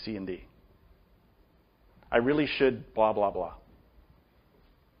A, B, C, and D. I really should blah, blah, blah.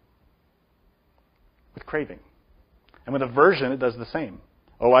 With craving. And with aversion, it does the same.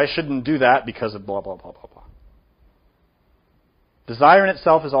 Oh, I shouldn't do that because of blah, blah, blah, blah, blah. Desire in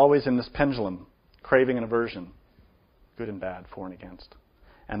itself is always in this pendulum, craving and aversion, good and bad, for and against.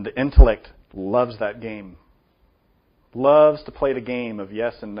 And the intellect loves that game. Loves to play the game of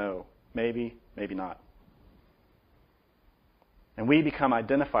yes and no. Maybe, maybe not. And we become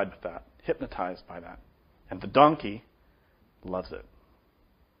identified with that, hypnotized by that. And the donkey loves it.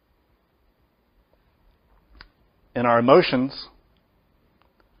 In our emotions,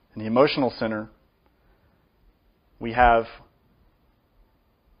 in the emotional center, we have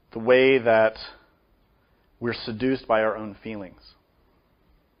the way that we're seduced by our own feelings.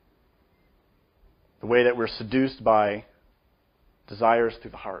 The way that we're seduced by desires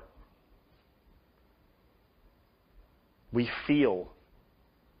through the heart. We feel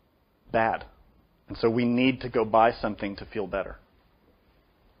bad, and so we need to go buy something to feel better.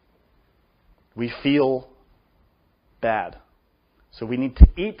 We feel bad, so we need to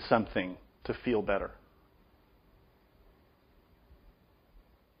eat something to feel better.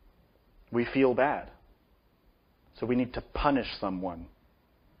 We feel bad, so we need to punish someone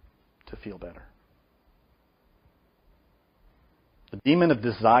to feel better. The demon of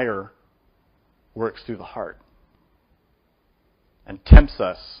desire works through the heart and tempts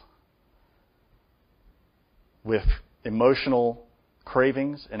us with emotional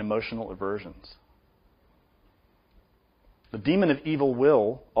cravings and emotional aversions. The demon of evil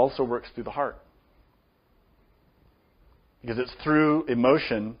will also works through the heart, because it's through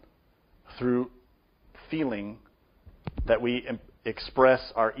emotion, through feeling, that we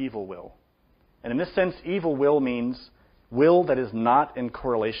express our evil will. And in this sense, evil will means will that is not in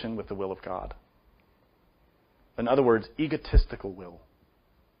correlation with the will of God. In other words, egotistical will.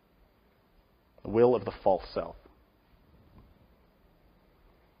 The will of the false self.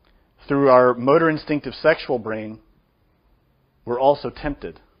 Through our motor instinctive sexual brain, we're also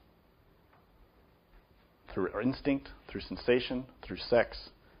tempted. Through our instinct, through sensation, through sex,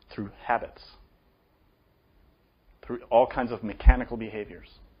 through habits. Through all kinds of mechanical behaviors.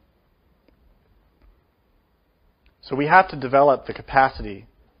 So we have to develop the capacity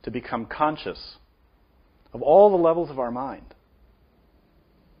to become conscious of all the levels of our mind.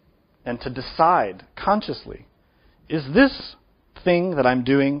 And to decide consciously, is this thing that I'm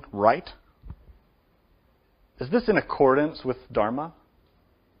doing right? Is this in accordance with Dharma?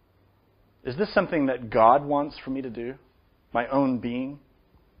 Is this something that God wants for me to do? My own being?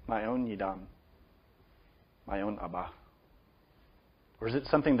 My own Yidam? My own Abba? Or is it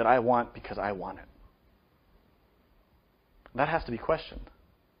something that I want because I want it? That has to be questioned.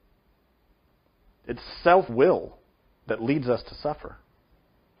 It's self-will that leads us to suffer.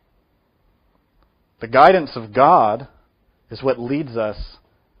 The guidance of God is what leads us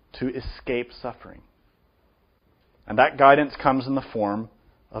to escape suffering. And that guidance comes in the form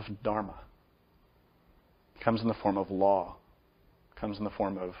of Dharma. It comes in the form of law. It comes in the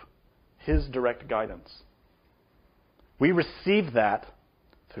form of His direct guidance. We receive that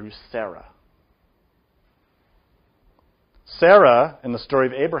through Sarah. Sarah, in the story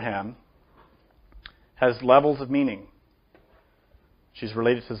of Abraham, has levels of meaning. She's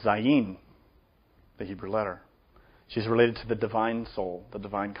related to Zayin, the Hebrew letter. She's related to the divine soul, the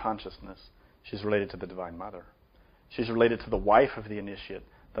divine consciousness. She's related to the Divine Mother. She's related to the wife of the initiate,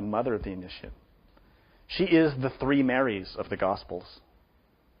 the mother of the initiate. She is the three Marys of the Gospels.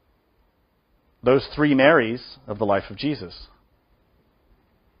 Those three Marys of the life of Jesus.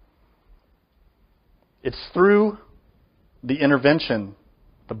 It's through the intervention,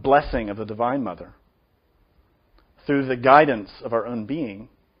 the blessing of the Divine Mother, through the guidance of our own being,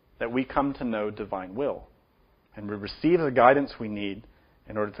 that we come to know divine will. And we receive the guidance we need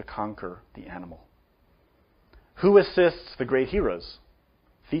in order to conquer the animal. Who assists the great heroes?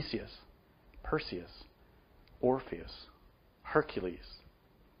 Theseus, Perseus, Orpheus, Hercules,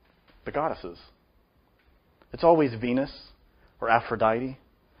 the goddesses. It's always Venus or Aphrodite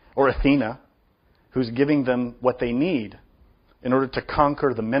or Athena who's giving them what they need in order to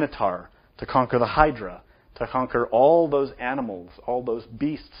conquer the Minotaur, to conquer the Hydra, to conquer all those animals, all those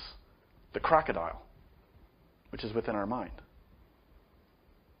beasts, the crocodile, which is within our mind.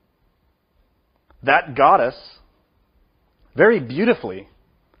 That goddess, very beautifully,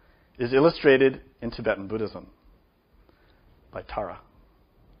 is illustrated in Tibetan Buddhism by Tara.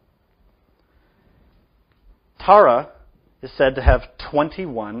 Tara is said to have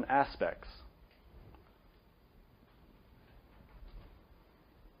 21 aspects.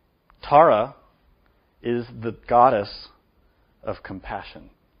 Tara is the goddess of compassion.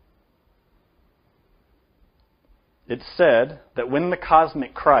 It's said that when the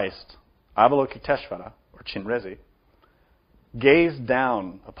cosmic Christ, Avalokiteshvara, or Chinrezi, gazed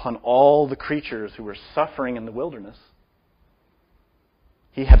down upon all the creatures who were suffering in the wilderness,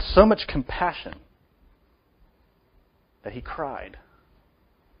 he had so much compassion that he cried.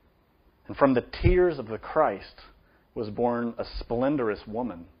 And from the tears of the Christ was born a splendorous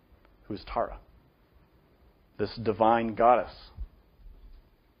woman who is Tara, this divine goddess.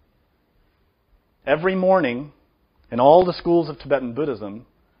 Every morning, in all the schools of Tibetan Buddhism,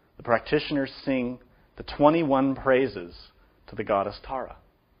 the practitioners sing the 21 praises to the goddess Tara.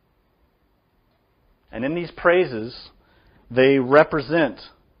 And in these praises, they represent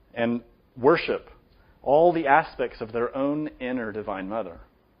and worship all the aspects of their own inner Divine Mother,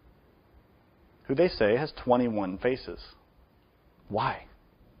 who they say has 21 faces. Why?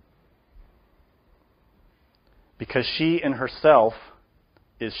 Because she in herself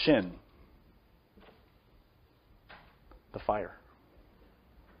is Shin, the fire.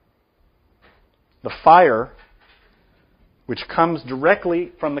 The fire which comes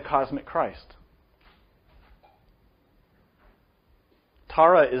directly from the cosmic Christ.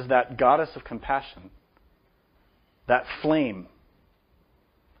 Tara is that goddess of compassion, that flame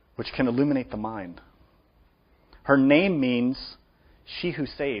which can illuminate the mind. Her name means she who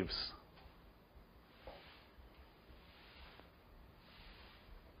saves.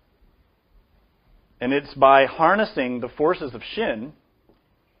 And it's by harnessing the forces of Shin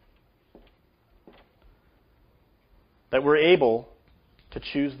that we're able to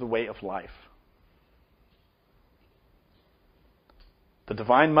choose the way of life. The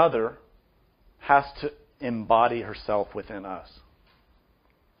Divine Mother has to embody herself within us,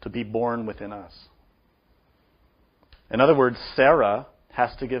 to be born within us. In other words, Sarah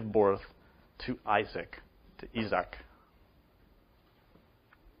has to give birth to Isaac.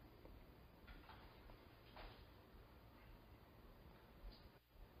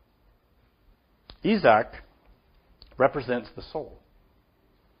 Isaac represents the soul.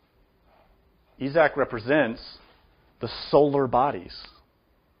 Isaac represents the solar bodies,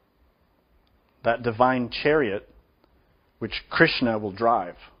 that divine chariot which Krishna will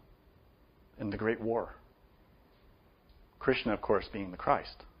drive in the Great War. Krishna, of course, being the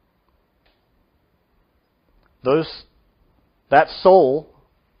Christ. That soul,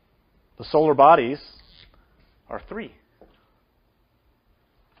 the solar bodies, are three.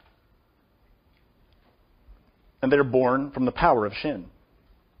 And they're born from the power of Shin,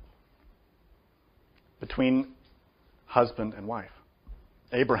 between husband and wife,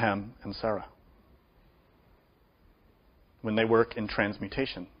 Abraham and Sarah, when they work in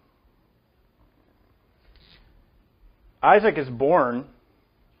transmutation. Isaac is born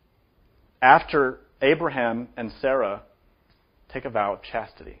after Abraham and Sarah take a vow of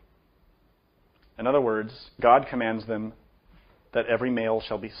chastity. In other words, God commands them that every male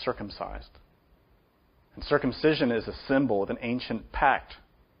shall be circumcised. And circumcision is a symbol of an ancient pact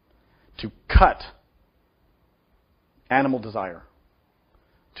to cut animal desire,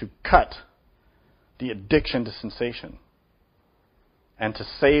 to cut the addiction to sensation, and to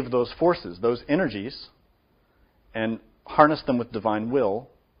save those forces, those energies, and harness them with divine will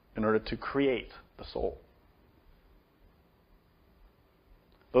in order to create the soul.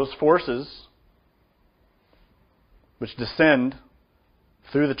 Those forces which descend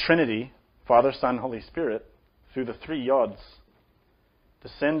through the Trinity Father, Son, Holy Spirit, through the three yods,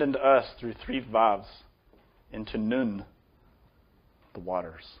 descend into us through three vavs, into nun, the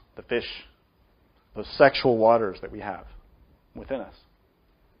waters, the fish, those sexual waters that we have within us.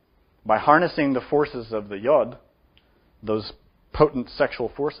 By harnessing the forces of the yod, those potent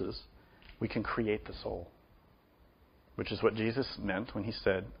sexual forces, we can create the soul. Which is what Jesus meant when he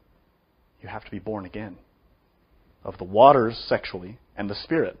said, you have to be born again. Of the waters sexually and the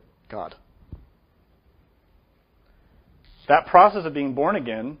Spirit, God. That process of being born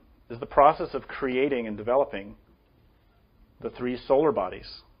again is the process of creating and developing the three solar bodies.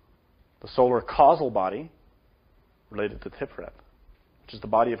 The solar causal body, related to Tiferet, which is the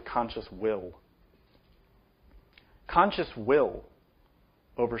body of conscious will. Conscious will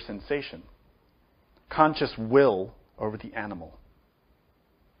over sensation. Conscious will over the animal.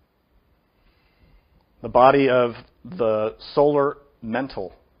 The body of the solar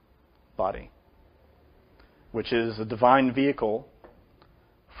mental body, which is a divine vehicle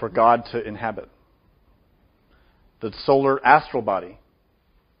for God to inhabit. The solar astral body,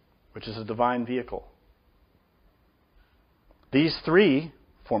 which is a divine vehicle. These three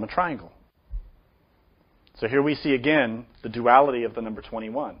form a triangle. So here we see again the duality of the number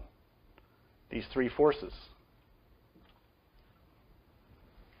 21. These three forces.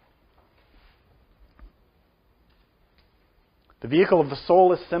 The vehicle of the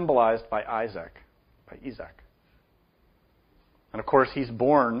soul is symbolized by Isaac. And of course, he's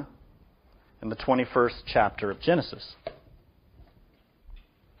born in the 21st chapter of Genesis.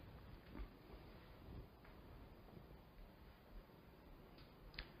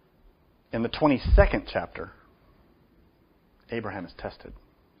 In the 22nd chapter, Abraham is tested.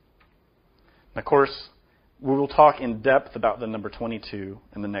 And of course, we will talk in depth about the number 22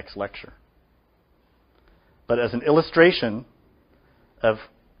 in the next lecture. But as an illustration of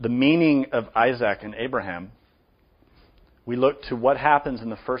the meaning of Isaac and Abraham, we look to what happens in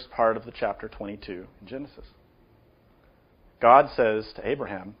the first part of the chapter 22 in Genesis. God says to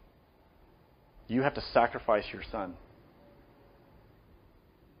Abraham, you have to sacrifice your son.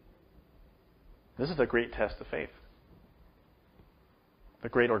 This is a great test of faith. The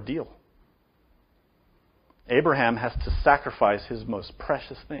great ordeal. Abraham has to sacrifice his most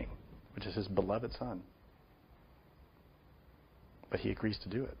precious thing, which is his beloved son. But he agrees to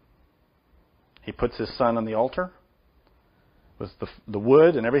do it. He puts his son on the altar with the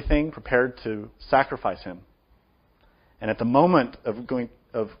wood and everything prepared to sacrifice him. And at the moment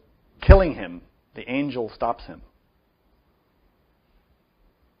of killing him, the angel stops him.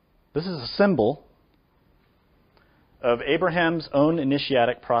 This is a symbol of Abraham's own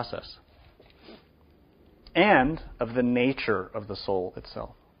initiatic process and of the nature of the soul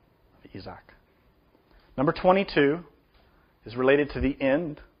itself, of Isaac. Number 22 is related to the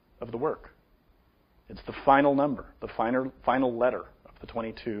end of the work. It's the final number, the final letter of the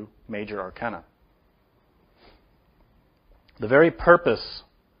 22 major arcana. The very purpose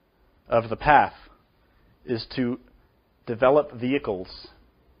of the path is to develop vehicles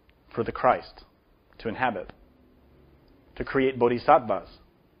for the Christ to inhabit, to create bodhisattvas,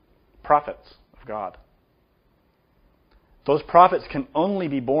 prophets of God. Those prophets can only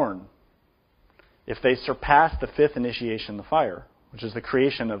be born if they surpass the fifth initiation, the fire, which is the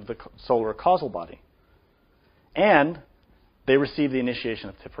creation of the solar causal body. And they receive the initiation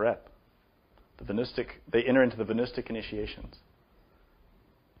of Tiferet. They enter into the Gnostic initiations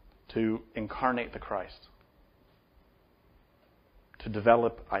to incarnate the Christ, to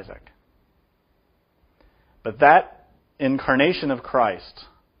develop Isaac. But that incarnation of Christ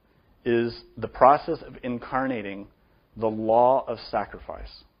is the process of incarnating the law of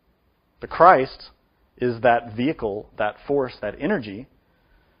sacrifice. The Christ is that vehicle, that force, that energy,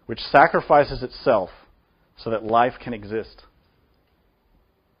 which sacrifices itself so that life can exist.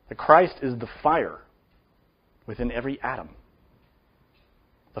 The Christ is the fire within every atom,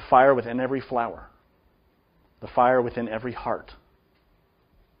 the fire within every flower, the fire within every heart,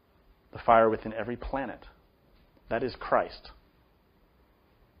 the fire within every planet. That is Christ.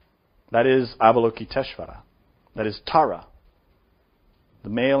 That is Avalokiteshvara. That is Tara, the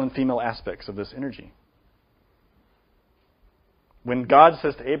male and female aspects of this energy. When God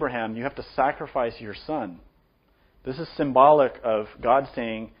says to Abraham, you have to sacrifice your son, this is symbolic of God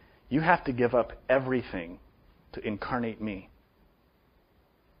saying, you have to give up everything to incarnate me.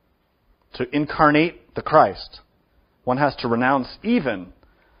 To incarnate the Christ, one has to renounce even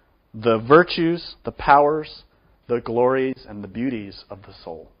the virtues, the powers, the glories, and the beauties of the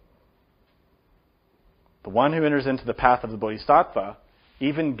soul. The one who enters into the path of the Bodhisattva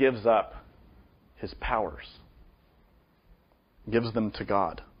even gives up his powers, gives them to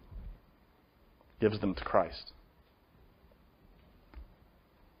God. gives them to Christ.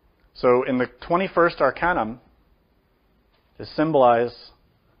 So in the 21st Arcanum is symbolized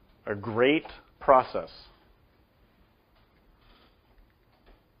a great process.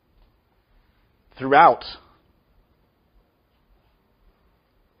 Throughout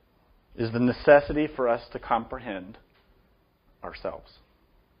is the necessity for us to comprehend ourselves.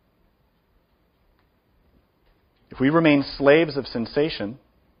 If we remain slaves of sensation,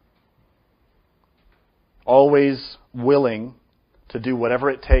 always willing to do whatever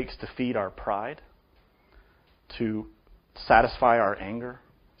it takes to feed our pride, to satisfy our anger,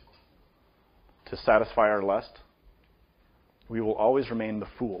 to satisfy our lust, we will always remain the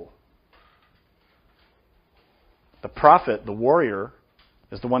fool. The prophet, the warrior,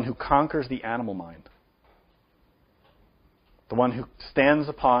 is the one who conquers the animal mind, the one who stands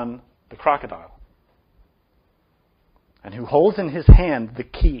upon the crocodile, and who holds in his hand the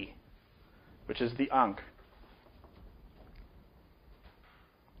key, which is the Ankh.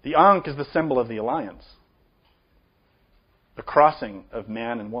 The Ankh is the symbol of the alliance, the crossing of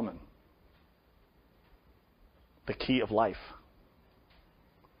man and woman, the key of life.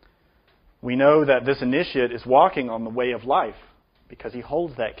 We know that this initiate is walking on the way of life because he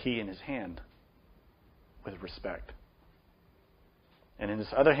holds that key in his hand with respect. And in his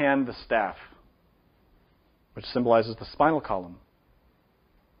other hand, the staff, which symbolizes the spinal column,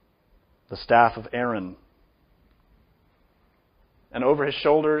 the staff of Aaron. And over his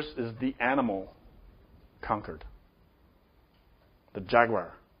shoulders is the animal conquered, the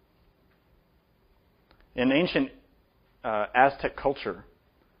jaguar. In ancient Aztec culture,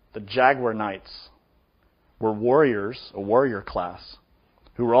 the jaguar knights were warriors, a warrior class,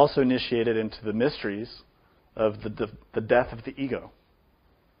 who were also initiated into the mysteries of the death of the ego.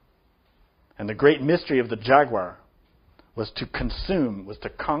 And the great mystery of the jaguar was to consume, was to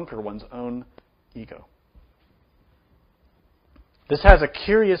conquer one's own ego. This has a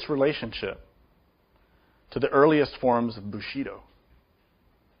curious relationship to the earliest forms of Bushido,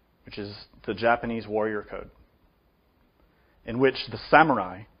 which is the Japanese warrior code, in which the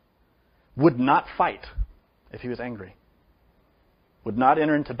samurai would not fight if he was angry, would not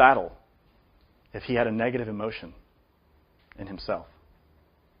enter into battle if he had a negative emotion in himself.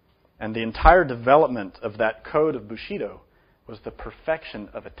 And the entire development of that code of Bushido was the perfection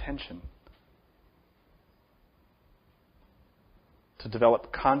of attention, to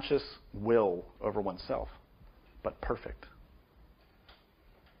develop conscious will over oneself, but perfect.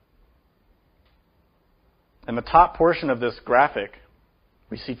 In the top portion of this graphic,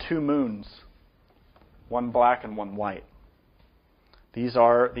 we see two moons, one black and one white. These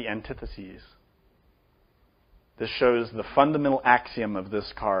are the antitheses. This shows the fundamental axiom of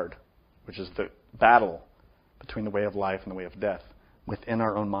this card, which is the battle between the way of life and the way of death within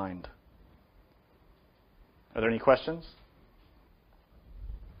our own mind. Are there any questions?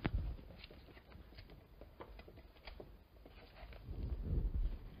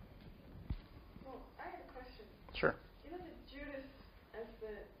 Well, I have a question. Sure. You look at Judas as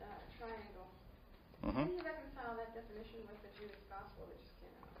the triangle. Mm-hmm. How do you reconcile that definition with the Judas Gospel that just came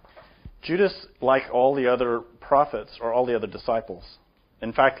out? Judas, like all the other prophets or all the other disciples,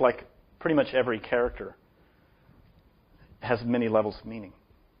 in fact, like pretty much every character, has many levels of meaning.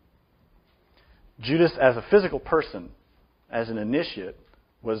 Judas, as a physical person, as an initiate,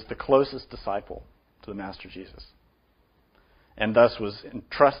 was the closest disciple to the Master Jesus, and thus was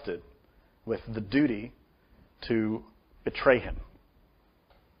entrusted with the duty to betray him.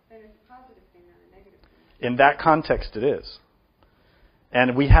 And it's a positive thing, not a negative thing. In that context, it is.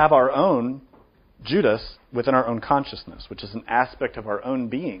 And we have our own Judas within our own consciousness, which is an aspect of our own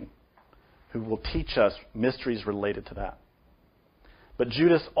being who will teach us mysteries related to that. But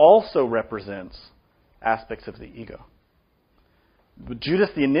Judas also represents aspects of the ego. But Judas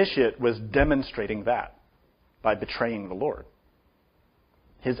the initiate was demonstrating that by betraying the Lord.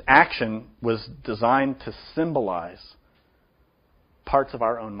 His action was designed to symbolize parts of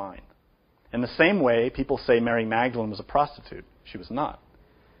our own mind. In the same way, people say Mary Magdalene was a prostitute. She was not.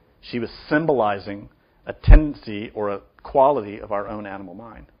 She was symbolizing a tendency or a quality of our own animal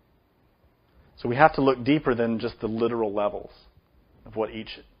mind. So we have to look deeper than just the literal levels of what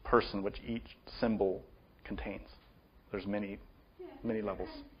each person, which each symbol contains. There's many levels.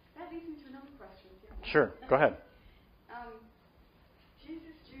 That leads me to another question. Sure, go ahead.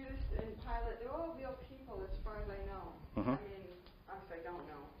 Jesus, Judas, and Pilate, they're all real people as far as I know. Mm-hmm. I mean, obviously I don't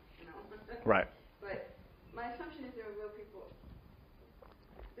know, Right. But my assumption is they're real people.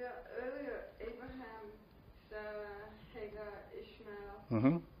 The earlier Abraham, Sarah, Hagar, Ishmael,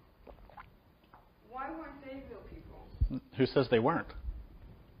 Mm-hmm. why weren't they real people? Who says they weren't?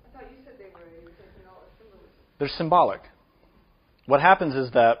 I thought you said they were. You said They're symbolic. What happens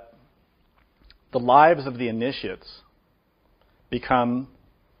is that the lives of the initiates become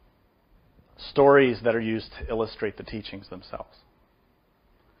stories that are used to illustrate the teachings themselves.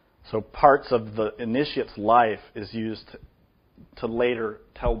 So parts of the initiate's life is used to later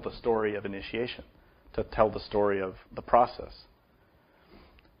tell the story of initiation, to tell the story of the process.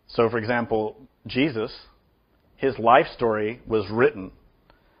 So, for example, Jesus, his life story was written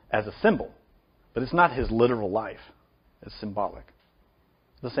as a symbol, but it's not his literal life. It's symbolic.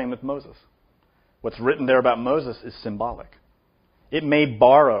 The same with Moses. What's written there about Moses is symbolic. It may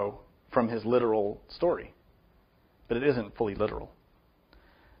borrow from his literal story, but it isn't fully literal.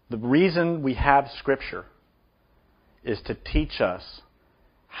 The reason we have Scripture is to teach us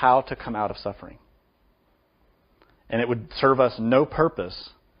how to come out of suffering. And it would serve us no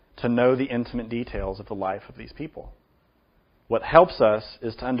purpose to know the intimate details of the life of these people. What helps us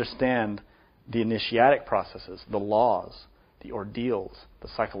is to understand the initiatic processes, the laws, the ordeals, the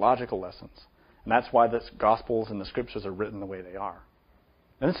psychological lessons. And that's why the Gospels and the Scriptures are written the way they are.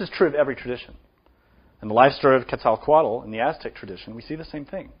 And this is true of every tradition. In the life story of Quetzalcoatl, in the Aztec tradition, we see the same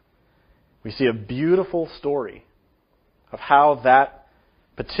thing. We see a beautiful story of how that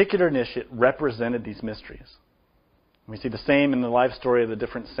particular initiate represented these mysteries. We see the same in the life story of the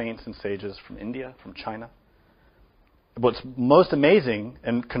different saints and sages from India, from China. What's most amazing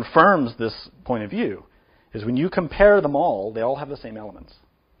and confirms this point of view is when you compare them all, they all have the same elements.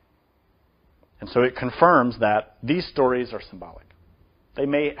 And so it confirms that these stories are symbolic. They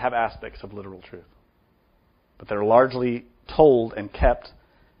may have aspects of literal truth, but they're largely told and kept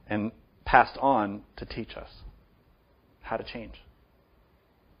and passed on to teach us how to change.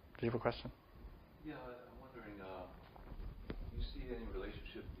 Did you have a question? Yeah, I'm wondering, do you see any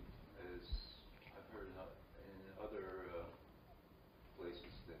relationship, as I've heard in other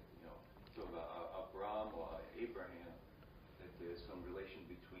places that, talk about Abraham or Abraham, that there's some relation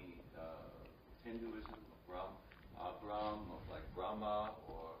between Hinduism, Abraham, like Brahma,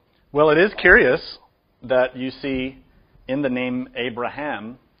 or... Well, it is curious that you see in the name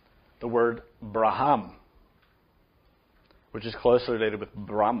Abraham the word Braham, which is closely related with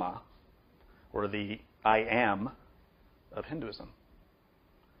Brahma, or the I am of Hinduism.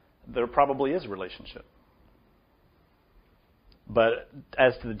 There probably is a relationship. But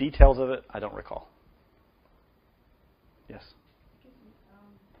as to the details of it, I don't recall. Yes? Excuse me.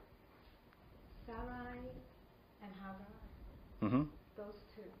 Sarai and Hagar, Mm-hmm. those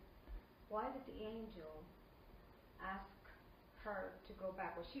two. Why did the angel ask her to go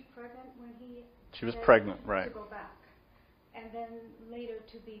back? Was she pregnant when he She was said pregnant, right. to go back? And then later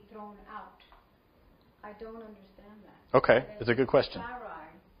to be thrown out. I don't understand that. Okay, it's a good question.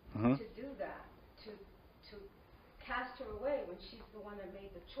 Sarai to do that, to cast her away when she's the one that made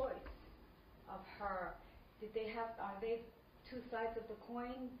the choice of her. Are they two sides of the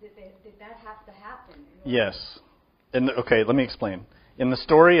coin? Did that have to happen? Yes. Okay, let me explain. In the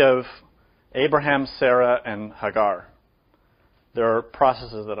story of Abraham, Sarah, and Hagar, there are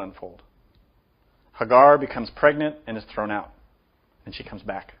processes that unfold. Hagar becomes pregnant and is thrown out. And she comes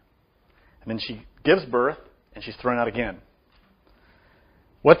back. And then she gives birth and she's thrown out again.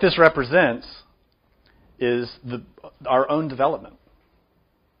 What this represents is our own development.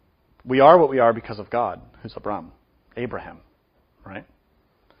 We are what we are because of God, who's Abraham, right?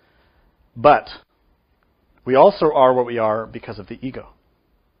 But we also are what we are because of the ego,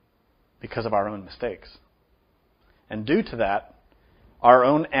 because of our own mistakes. And due to that, our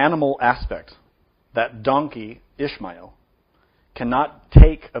own animal aspect, that donkey, Ishmael, cannot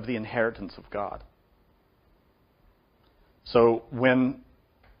take of the inheritance of God. So when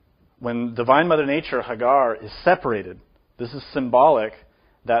Divine Mother Nature, Hagar, is separated, this is symbolic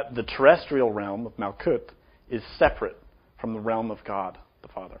that the terrestrial realm of Malkut is separate from the realm of God, the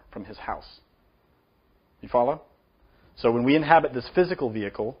Father, from His house. You follow? So when we inhabit this physical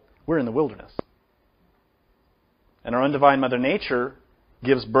vehicle, we're in the wilderness. And our own Divine Mother Nature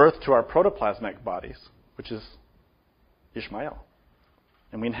gives birth to our protoplasmic bodies, which is Ishmael.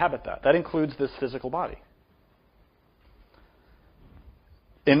 And we inhabit that. That includes this physical body.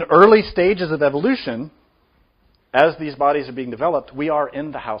 In early stages of evolution, as these bodies are being developed, we are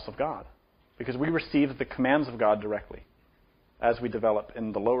in the house of God because we receive the commands of God directly as we develop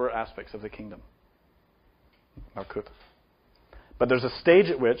in the lower aspects of the kingdom. Malkut. But there's a stage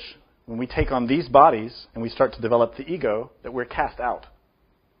at which, when we take on these bodies and we start to develop the ego, that we're cast out.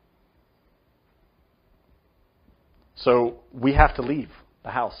 So we have to leave the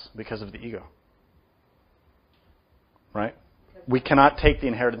house because of the ego. Right? We cannot take the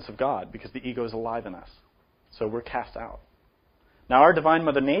inheritance of God because the ego is alive in us. So we're cast out. Now our Divine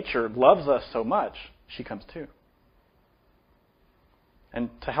Mother Nature loves us so much, she comes too. And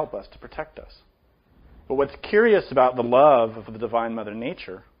to help us, to protect us. But what's curious about the love of the Divine Mother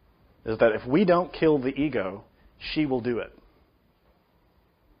Nature is that if we don't kill the ego, she will do it.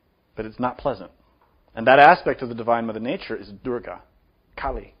 But it's not pleasant. And that aspect of the Divine Mother Nature is Durga,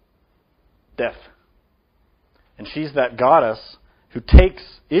 Kali, death. And she's that goddess who takes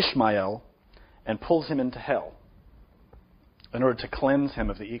Ishmael and pulls him into hell in order to cleanse him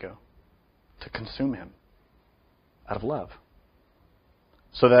of the ego, to consume him out of love.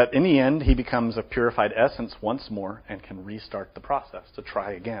 So that in the end, he becomes a purified essence once more and can restart the process to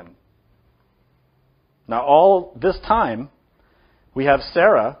try again. Now, all this time, we have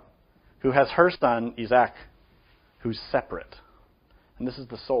Sarah, who has her son, Isaac, who's separate. And this is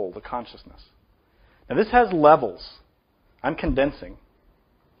the soul, the consciousness. Now, this has levels. I'm condensing.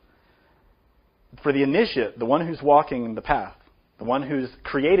 For the initiate, the one who's walking the path, the one who's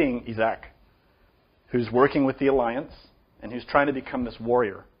creating Isaac, who's working with the alliance, and who's trying to become this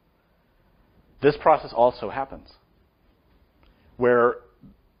warrior, this process also happens. Where,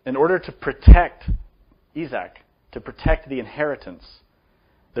 in order to protect Isaac, to protect the inheritance,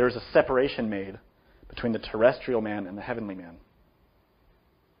 there is a separation made between the terrestrial man and the heavenly man.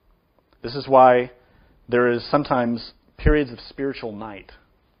 This is why there is sometimes periods of spiritual night,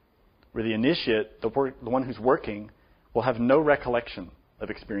 where the initiate, the one who's working, will have no recollection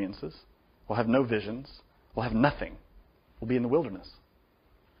of experiences, will have no visions, will have nothing, will be in the wilderness,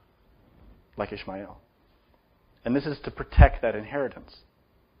 like Ishmael. And this is to protect that inheritance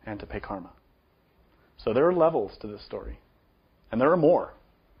and to pay karma. So there are levels to this story. And there are more.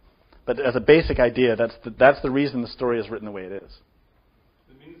 But as a basic idea, that's the reason the story is written the way it is.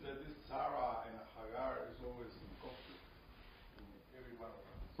 It means that this Sarah and Hagar is always in conflict in every one of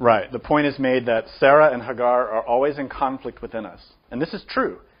us. Right. The point is made that Sarah and Hagar are always in conflict within us. And this is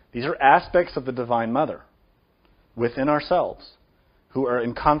true. These are aspects of the Divine Mother within ourselves who are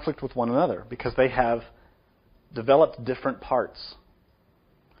in conflict with one another because they have developed different parts.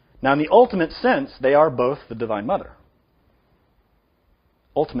 Now, in the ultimate sense, they are both the Divine Mother,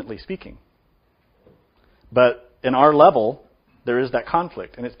 ultimately speaking. But in our level, there is that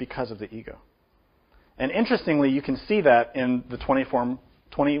conflict, and it's because of the ego. And interestingly, you can see that in the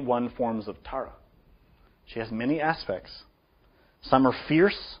 21 forms of Tara. She has many aspects. Some are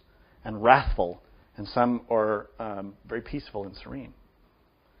fierce and wrathful, and some are very peaceful and serene.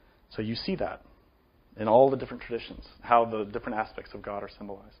 So you see that in all the different traditions, how the different aspects of God are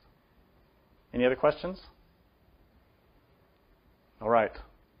symbolized. Any other questions? All right.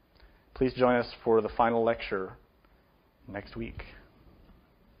 Please join us for the final lecture next week.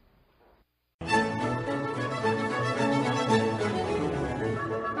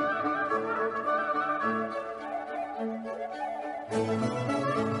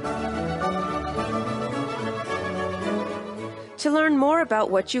 To learn more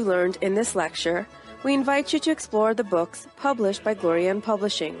about what you learned in this lecture, we invite you to explore the books published by Glorian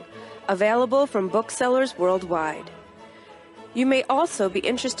Publishing, available from booksellers worldwide. You may also be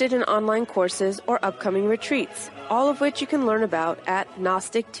interested in online courses or upcoming retreats, all of which you can learn about at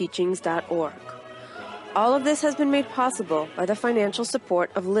GnosticTeachings.org. All of this has been made possible by the financial support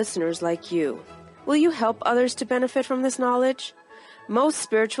of listeners like you. Will you help others to benefit from this knowledge? Most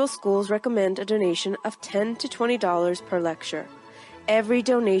spiritual schools recommend a donation of $10 to $20 per lecture. Every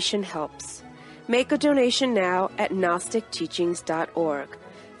donation helps. Make a donation now at GnosticTeachings.org.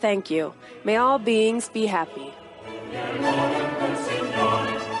 Thank you. May all beings be happy.